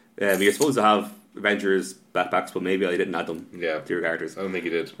yes, you're supposed to have adventurers backpacks, but maybe I didn't add them. Yeah, to your characters. I don't think you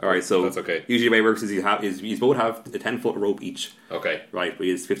did. All right, so that's okay. Usually the way it works is you both have a 10-foot rope each. Okay. Right, but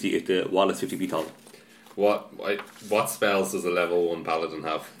it's 50. If the wall is 50 feet tall. What spells does a level 1 paladin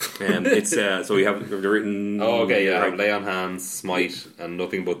have? It's so you have they're written. Oh, okay, yeah. I have lay on hands, smite, and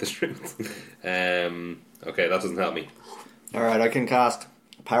nothing but the strength. Okay, that doesn't help me. All right, I can cast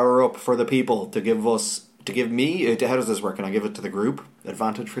Power Up for the people to give me. How does this work? Can I give it to the group?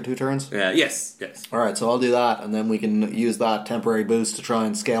 Advantage for 2 turns? Yes. All right, so I'll do that, and then we can use that temporary boost to try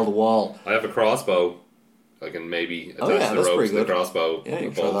and scale the wall. I have a crossbow. I can maybe attach the rope to the crossbow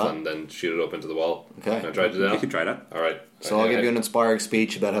and then shoot it up into the wall. Okay. Can I try to do that? You can try that. All right. So I'll give you an inspiring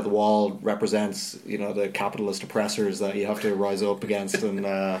speech about how the wall represents, the capitalist oppressors that you have to rise up against and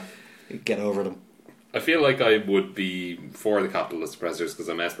get over them. I feel like I would be for the capitalist oppressors because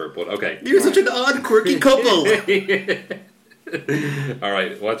I'm Esper, but okay. You're such an odd, quirky couple. All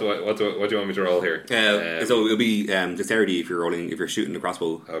right. What do you want me to roll here? So it'll be dexterity if you're shooting the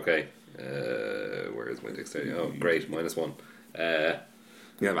crossbow. Okay. Where is my dexterity? Oh, great. -1. Yeah,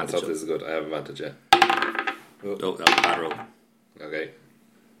 advantage. Let's hope this is good. I have advantage, yeah. Oh, that was a bad roll. Okay.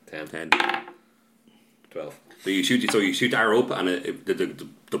 10. 12. So you shoot that rope, and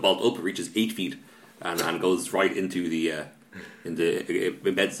the bolt up reaches 8 feet, and goes right into it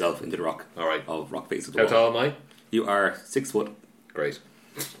embeds itself into the rock. All right. Of rock face of the How wall. tall am I? You are 6 foot. Great.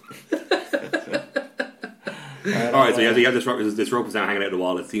 Alright, so you have this rope is now hanging out of the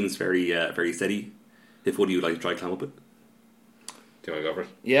wall. It seems very steady. If one of you like to try to climb up it. Do you want to go for it?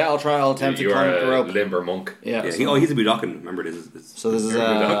 Yeah, I'll attempt to climb the rope. You are a limber monk. Yeah. He's a Budokan. Remember this. So this is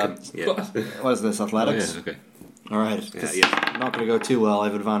what is this, athletics? Oh, yeah, okay. Alright. I'm not going to go too well. I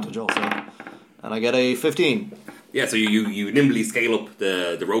have advantage also. And I get a 15. Yeah, so you nimbly scale up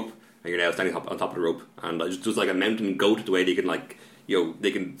the rope, and you're now standing on top of the rope, and just like a mountain goat, the way they can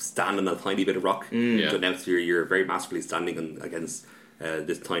they can stand on a tiny bit of rock. So now you're very masterfully standing against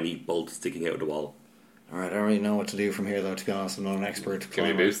this tiny bolt sticking out of the wall. Alright, I don't really know what to do from here though, to be honest. I'm not an expert. Give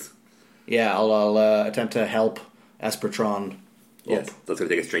me a boost. Yeah, I'll attempt to help Espertron. Yes, that's going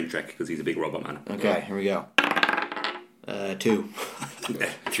to take a strength check because he's a big robot man. Okay, here we go. 2.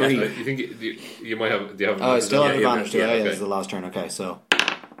 3. You think you might have? Do you have? Oh, I still have advantage. Yeah, this is the last turn. Okay, so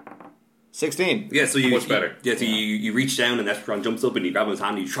 16. Yeah, so much better. So you reach down and Espertron jumps up and you grab his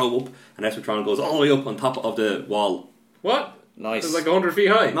hand and you throw up and Espertron goes all the way up on top of the wall. What? Nice. It's like 100 feet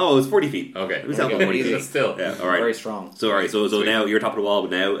high. No, it was 40 feet. Okay. It was 40 feet. Still. Yeah. All right. Very strong. So now you're top of the wall,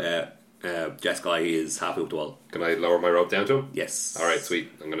 but now Jeskai is halfway up the wall. Can I lower my rope down to him? Yes. All right, sweet.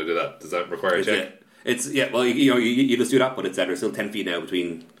 I'm going to do that. Does that require a check? Well, you just do that, but there's still 10 feet now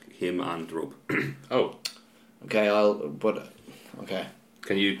between him and the rope. Oh. Okay, Okay.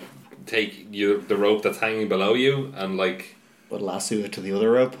 Can you take the rope that's hanging below you and like... But lasso it to the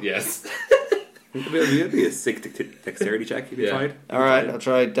other rope? Yes. It'd be a sick dexterity check if you tried. Alright, I'll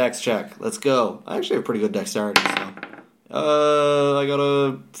try dex check. Let's go. I actually have pretty good dexterity, so... I got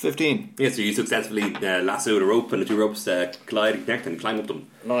a 15. Yeah, so you successfully lasso the rope, and the two ropes collide, connect, and climb up them.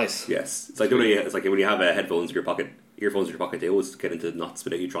 Nice. Yes, it's like when you have earphones in your pocket, they always get into knots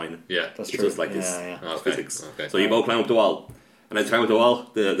without you trying. Yeah, that's it's true. just like yeah, this. Yeah. Okay. Physics. Okay. So you both climb up the wall, and as you climb up the wall,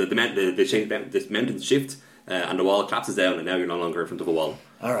 the mountains shift, and the wall collapses down, and now you're no longer in front of a wall.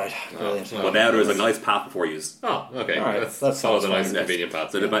 Alright, brilliant. But now there's a nice path before you. Oh, okay. Alright, That's always a nice and Yes. convenient path.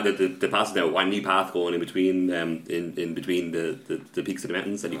 So the path is now a windy path going in between in between the peaks of the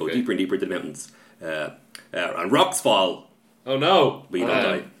mountains, and you go deeper and deeper into the mountains. And rocks fall, Oh no! but you don't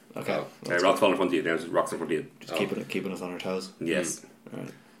die. Okay. Rocks fall in front of you. There's rocks in front of you. Just keeping us on our toes. Yes,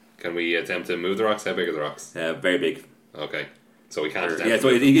 Alright. Can we attempt to move the rocks? How big are the rocks? very big. Okay. So we can't attempt Yeah, to so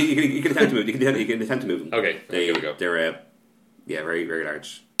move you can attempt to move. You can attempt to move them. them. Okay, here we go. They're very very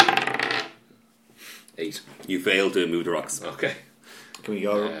large. 8. You fail to move the rocks. Okay. Can we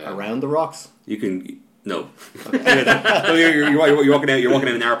go around the rocks? You can no. So you're walking down. You're walking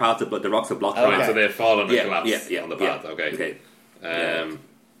down a narrow path, but the rocks have blocked. Right, Okay. so they've fallen and Yeah, collapsed yeah, on the path. yeah. Okay. Okay.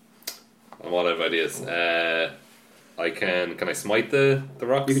 I'm all out of ideas. I can I smite the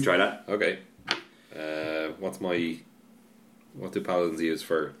rocks? You can try that. Okay. What do paladins use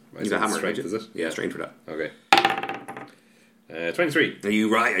for? I Use a hammer, strength, don't is you? it? Yeah, strength for that. Okay. 23. And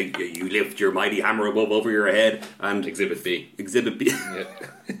you lift your mighty hammer above over your head and Exhibit B. Exhibit B. Yeah.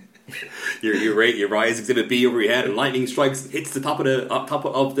 you rise Exhibit B over your head, and lightning strikes, hits the top of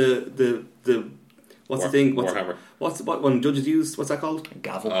the what's the thing? Warhammer. What one judges use? What's that called?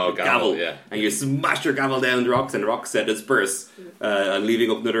 Gavel. Oh, gavel, yeah. And you smash your gavel down the rocks, and the rocks disperse, and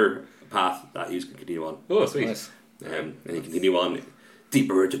leaving up another path that you can continue on. Oh, sweet. Nice. And you continue on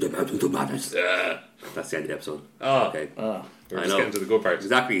deeper into the mountains of madness. That's the end of the episode. Oh, Okay. we're I just know. getting to the good parts.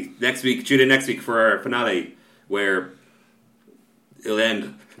 Exactly. Next week, tune in next week for our finale, where it'll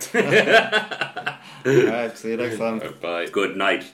end. Alright, see you next time. Bye. Good night.